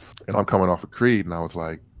and stuff? And I'm coming off of Creed, and I was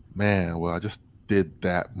like, man, well, I just did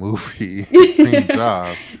that movie, dream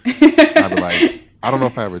job. I'd be like, I don't know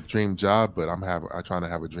if I have a dream job, but I'm trying to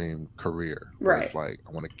have a dream career. Right. It's like,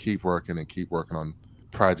 I want to keep working on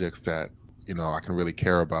projects that, you know, I can really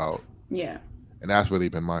care about. Yeah. And that's really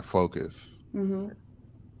been my focus. And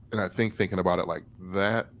I think thinking about it like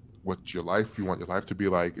that, what you want your life to be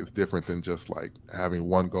like, is different than just like having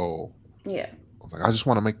one goal. Yeah. Like, I just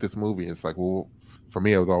want to make this movie. It's like, well, for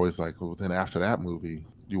me, it was always like, well, then after that movie,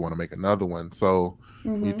 you want to make another one. So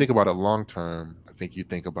when you think about it long term, I think you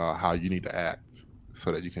think about how you need to act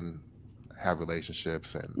so that you can have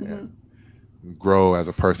relationships and grow as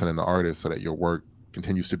a person and an artist, so that your work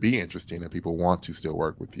continues to be interesting and people want to still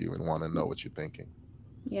work with you and want to know what you're thinking.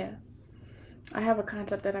 Yeah. I have a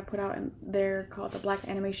concept that I put out in there called the Black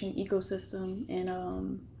animation ecosystem,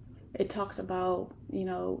 and it talks about, you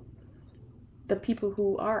know, the people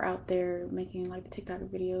who are out there making like the TikTok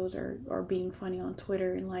videos or being funny on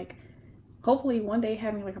Twitter, and like hopefully one day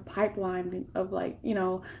having like a pipeline of like, you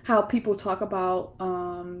know, how people talk about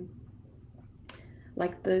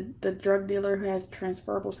like the drug dealer who has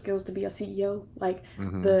transferable skills to be a CEO, like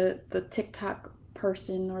the TikTok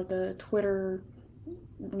person or the Twitter,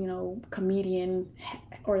 you know, comedian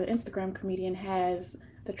or the Instagram comedian has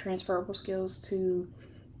the transferable skills to,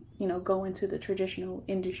 you know, go into the traditional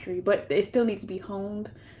industry, but it still needs to be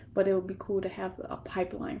honed. But it would be cool to have a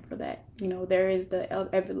pipeline for that. You know, there is the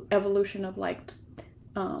evolution of like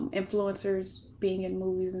influencers being in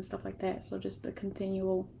movies and stuff like that. So just the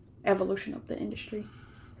continual evolution of the industry.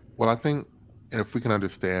 Well, I think if we can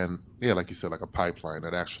understand, like you said, like a pipeline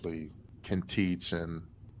that actually can teach and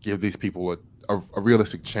give these people a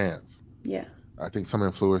realistic chance. Yeah. I think some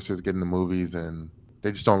influencers get into movies and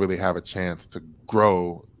they just don't really have a chance to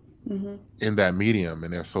grow in that medium,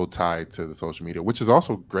 and they're so tied to the social media, which is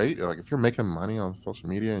also great. Like, if you're making money on social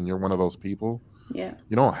media and you're one of those people, you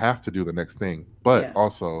don't have to do the next thing. But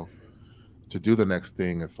also, to do the next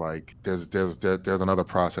thing, it's like there's another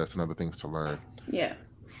process and other things to learn. Yeah.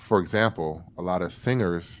 For example, a lot of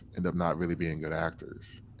singers end up not really being good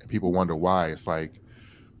actors, and people wonder why. It's like,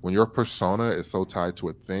 when your persona is so tied to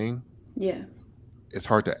a thing, it's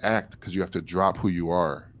hard to act because you have to drop who you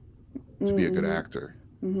are to be a good actor.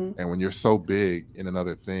 And when you're so big in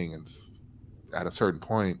another thing, and at a certain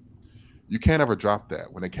point, you can't ever drop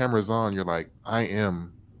that. When the camera's on, you're like, I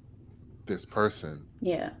am this person.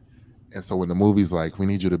 Yeah. And so when the movie's like, we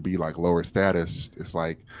need you to be like lower status, it's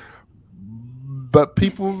like, but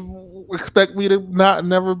people expect me to not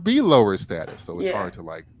never be lower status. So it's hard to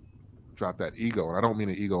like drop that ego. And I don't mean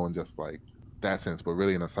an ego in just like that sense, but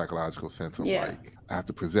really in a psychological sense of like, I have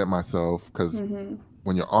to present myself, because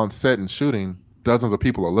when you're on set and shooting, dozens of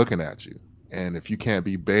people are looking at you. And if you can't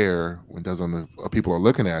be bare when dozens of people are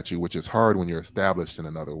looking at you, which is hard when you're established in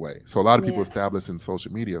another way. So a lot of people establish in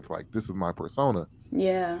social media, it's like, this is my persona.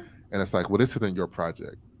 Yeah. And it's like, well, this isn't your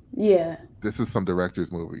project. Yeah. This is some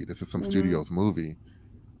director's movie. This is some studio's movie.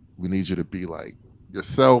 We need you to be like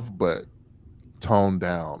yourself, but toned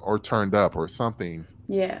down or turned up or something.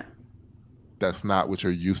 Yeah. That's not what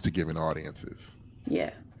you're used to giving audiences.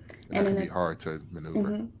 Yeah. And that can be hard to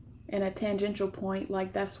maneuver. And a tangential point,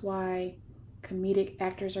 like that's why comedic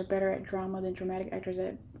actors are better at drama than dramatic actors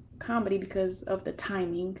at comedy, because of the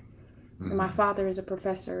timing. My father is a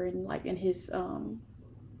professor, and like in his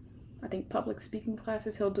I think public speaking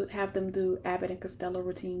classes, he'll have them do Abbott and Costello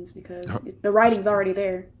routines, because the writing's already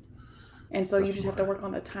there, and so you just have to work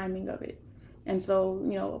on the timing of it. And so,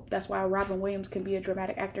 you know, that's why Robin Williams can be a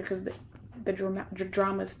dramatic actor, because the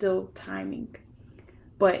drama is still timing.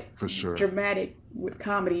 But for sure, dramatic with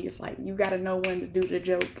comedy, it's like you got to know when to do the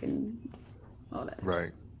joke and all that.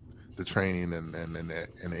 Right, the training and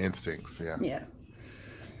the instincts. Yeah. Yeah.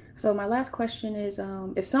 So my last question is,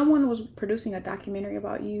 if someone was producing a documentary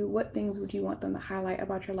about you, what things would you want them to highlight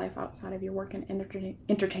about your life outside of your work and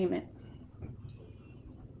entertainment?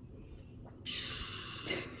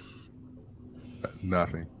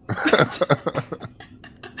 Nothing.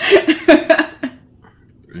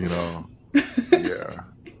 You know, yeah.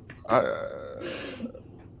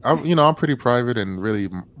 I'm pretty private, and really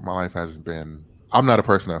my life hasn't been. I'm not a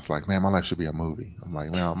person that's like, man, my life should be a movie. I'm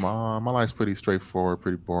like, man, my life's pretty straightforward,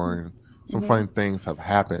 pretty boring. Some fun things have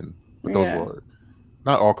happened, but those were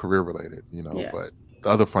not all career related, you know. But the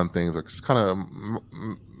other fun things are just kind of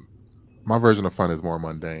my version of fun is more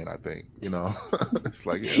mundane, I think. You know, it's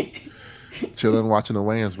like chilling, watching the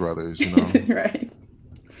Wayans brothers, you know. Right.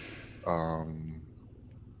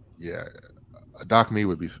 Yeah, a doc me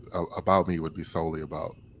would be about me would be solely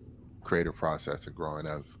about creative process and growing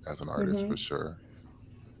as an artist, for sure.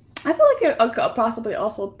 I feel like it could possibly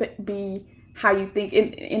also be how you think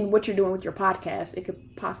in what you're doing with your podcast. It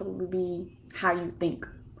could possibly be how you think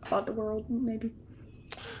about the world, maybe.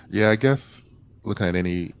 Yeah, I guess looking at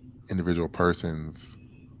any individual person's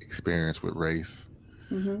experience with race,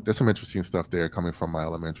 there's some interesting stuff there coming from my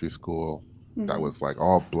elementary school that was like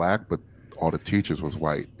all black, but all the teachers was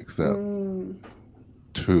white except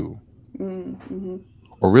two.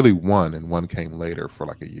 Or really one, and one came later for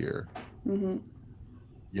like a year.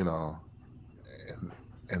 You know,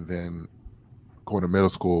 and then going to middle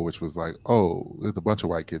school, which was like, oh, there's a bunch of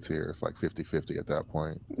white kids here. It's like 50-50 at that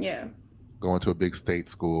point. Yeah. Going to a big state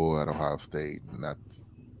school at Ohio State, and that's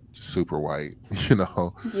just super white, you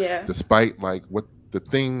know. Yeah. Despite like what the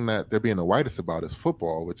thing that they're being the whitest about is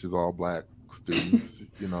football, which is all black students,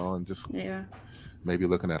 you know, and just maybe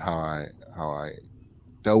looking at how I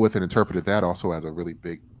dealt with and interpreted that also as a really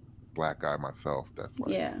big black guy myself. That's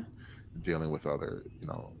like dealing with other, you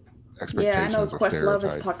know, expectations or stereotypes. Questlove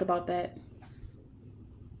has talked about that.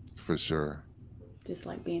 For sure. Just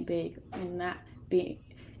like being big and not being,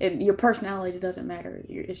 your personality doesn't matter.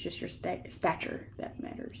 It's just your stature that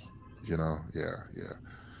matters. You know, yeah.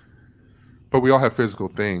 But we all have physical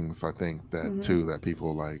things, I think, that too, that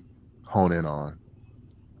people like hone in on.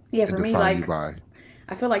 Yeah, for me, like,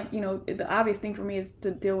 I feel like, you know, the obvious thing for me is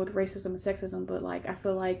to deal with racism and sexism, but like, I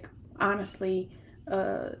feel like, honestly,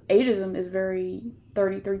 ageism is very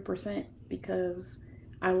 33% because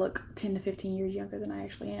I look 10 to 15 years younger than I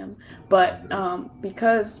actually am. But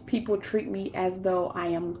because people treat me as though I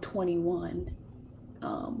am 21,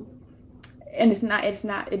 and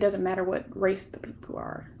it doesn't matter what race the people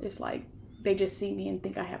are. It's like, they just see me and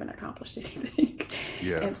think I haven't accomplished anything.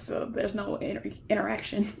 Yeah. And so there's no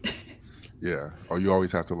interaction. Yeah. Or you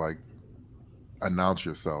always have to like announce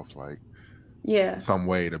yourself, like, some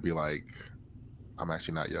way to be like, I'm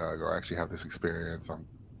actually not young, or I actually have this experience.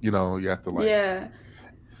 You know, you have to like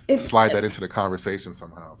slide that into the conversation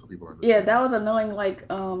somehow so people understand. Yeah, that was annoying, like,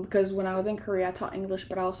 because when I was in Korea, I taught English,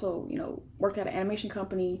 but I also, you know, worked at an animation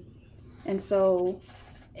company. And so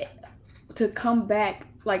to come back,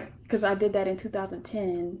 like, because I did that in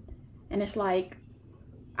 2010, and it's like,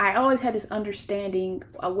 I always had this understanding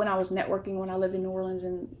when I was networking, when I lived in New Orleans,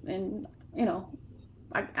 and you know,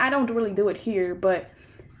 I don't really do it here, but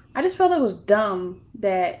I just felt it was dumb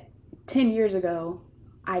that 10 years ago,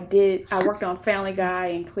 I worked on Family Guy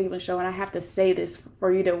and Cleveland Show, and I have to say this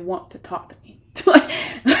for you to want to talk to me.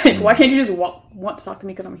 Like, why can't you just want to talk to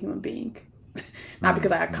me because I'm a human being, not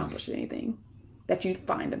because I accomplished anything that you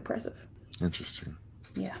find impressive. Interesting.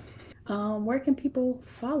 Yeah. Where can people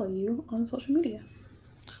follow you on social media?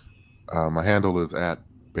 My handle is at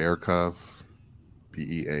BearCov,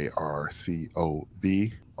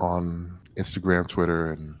 BearCov, on Instagram,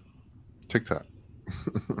 Twitter, and TikTok.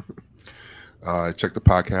 Check the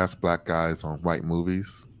podcast Black Guys on White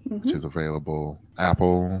Movies, which is available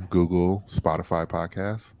Apple, Google, Spotify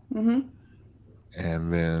podcasts.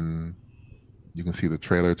 And then you can see the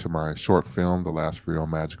trailer to my short film, The Last Real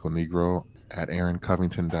Magical Negro, at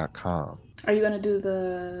AaronCovington.com. Are you going to do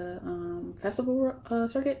the festival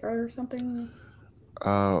circuit or something?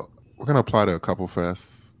 We're going to apply to a couple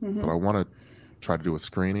fests, but I want to try to do a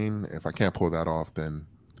screening. If I can't pull that off, then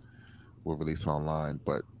we'll release it online.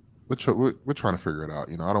 But we're trying to figure it out.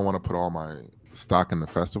 You know, I don't want to put all my stock in the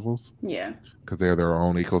festivals. Yeah. Because they're their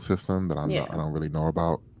own ecosystem that I don't really know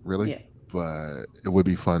about, really. Yeah. But it would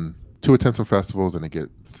be fun to attend some festivals and to get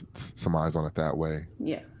some eyes on it that way.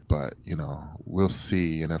 Yeah. But, you know, we'll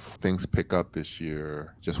see. And if things pick up this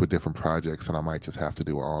year just with different projects, and I might just have to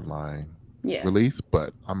do an online release.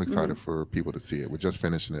 But I'm excited for people to see it. We're just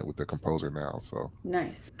finishing it with the composer now. So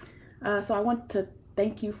nice. So I want to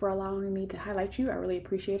thank you for allowing me to highlight you. I really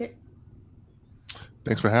appreciate it.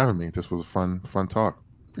 Thanks for having me. This was a fun talk.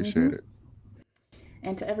 Appreciate it.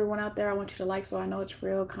 And to everyone out there, I want you to like so I know it's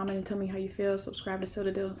real. Comment and tell me how you feel. Subscribe to Seal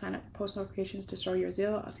the Deal and sign up for post notifications to show your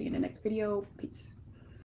zeal. I'll see you in the next video. Peace.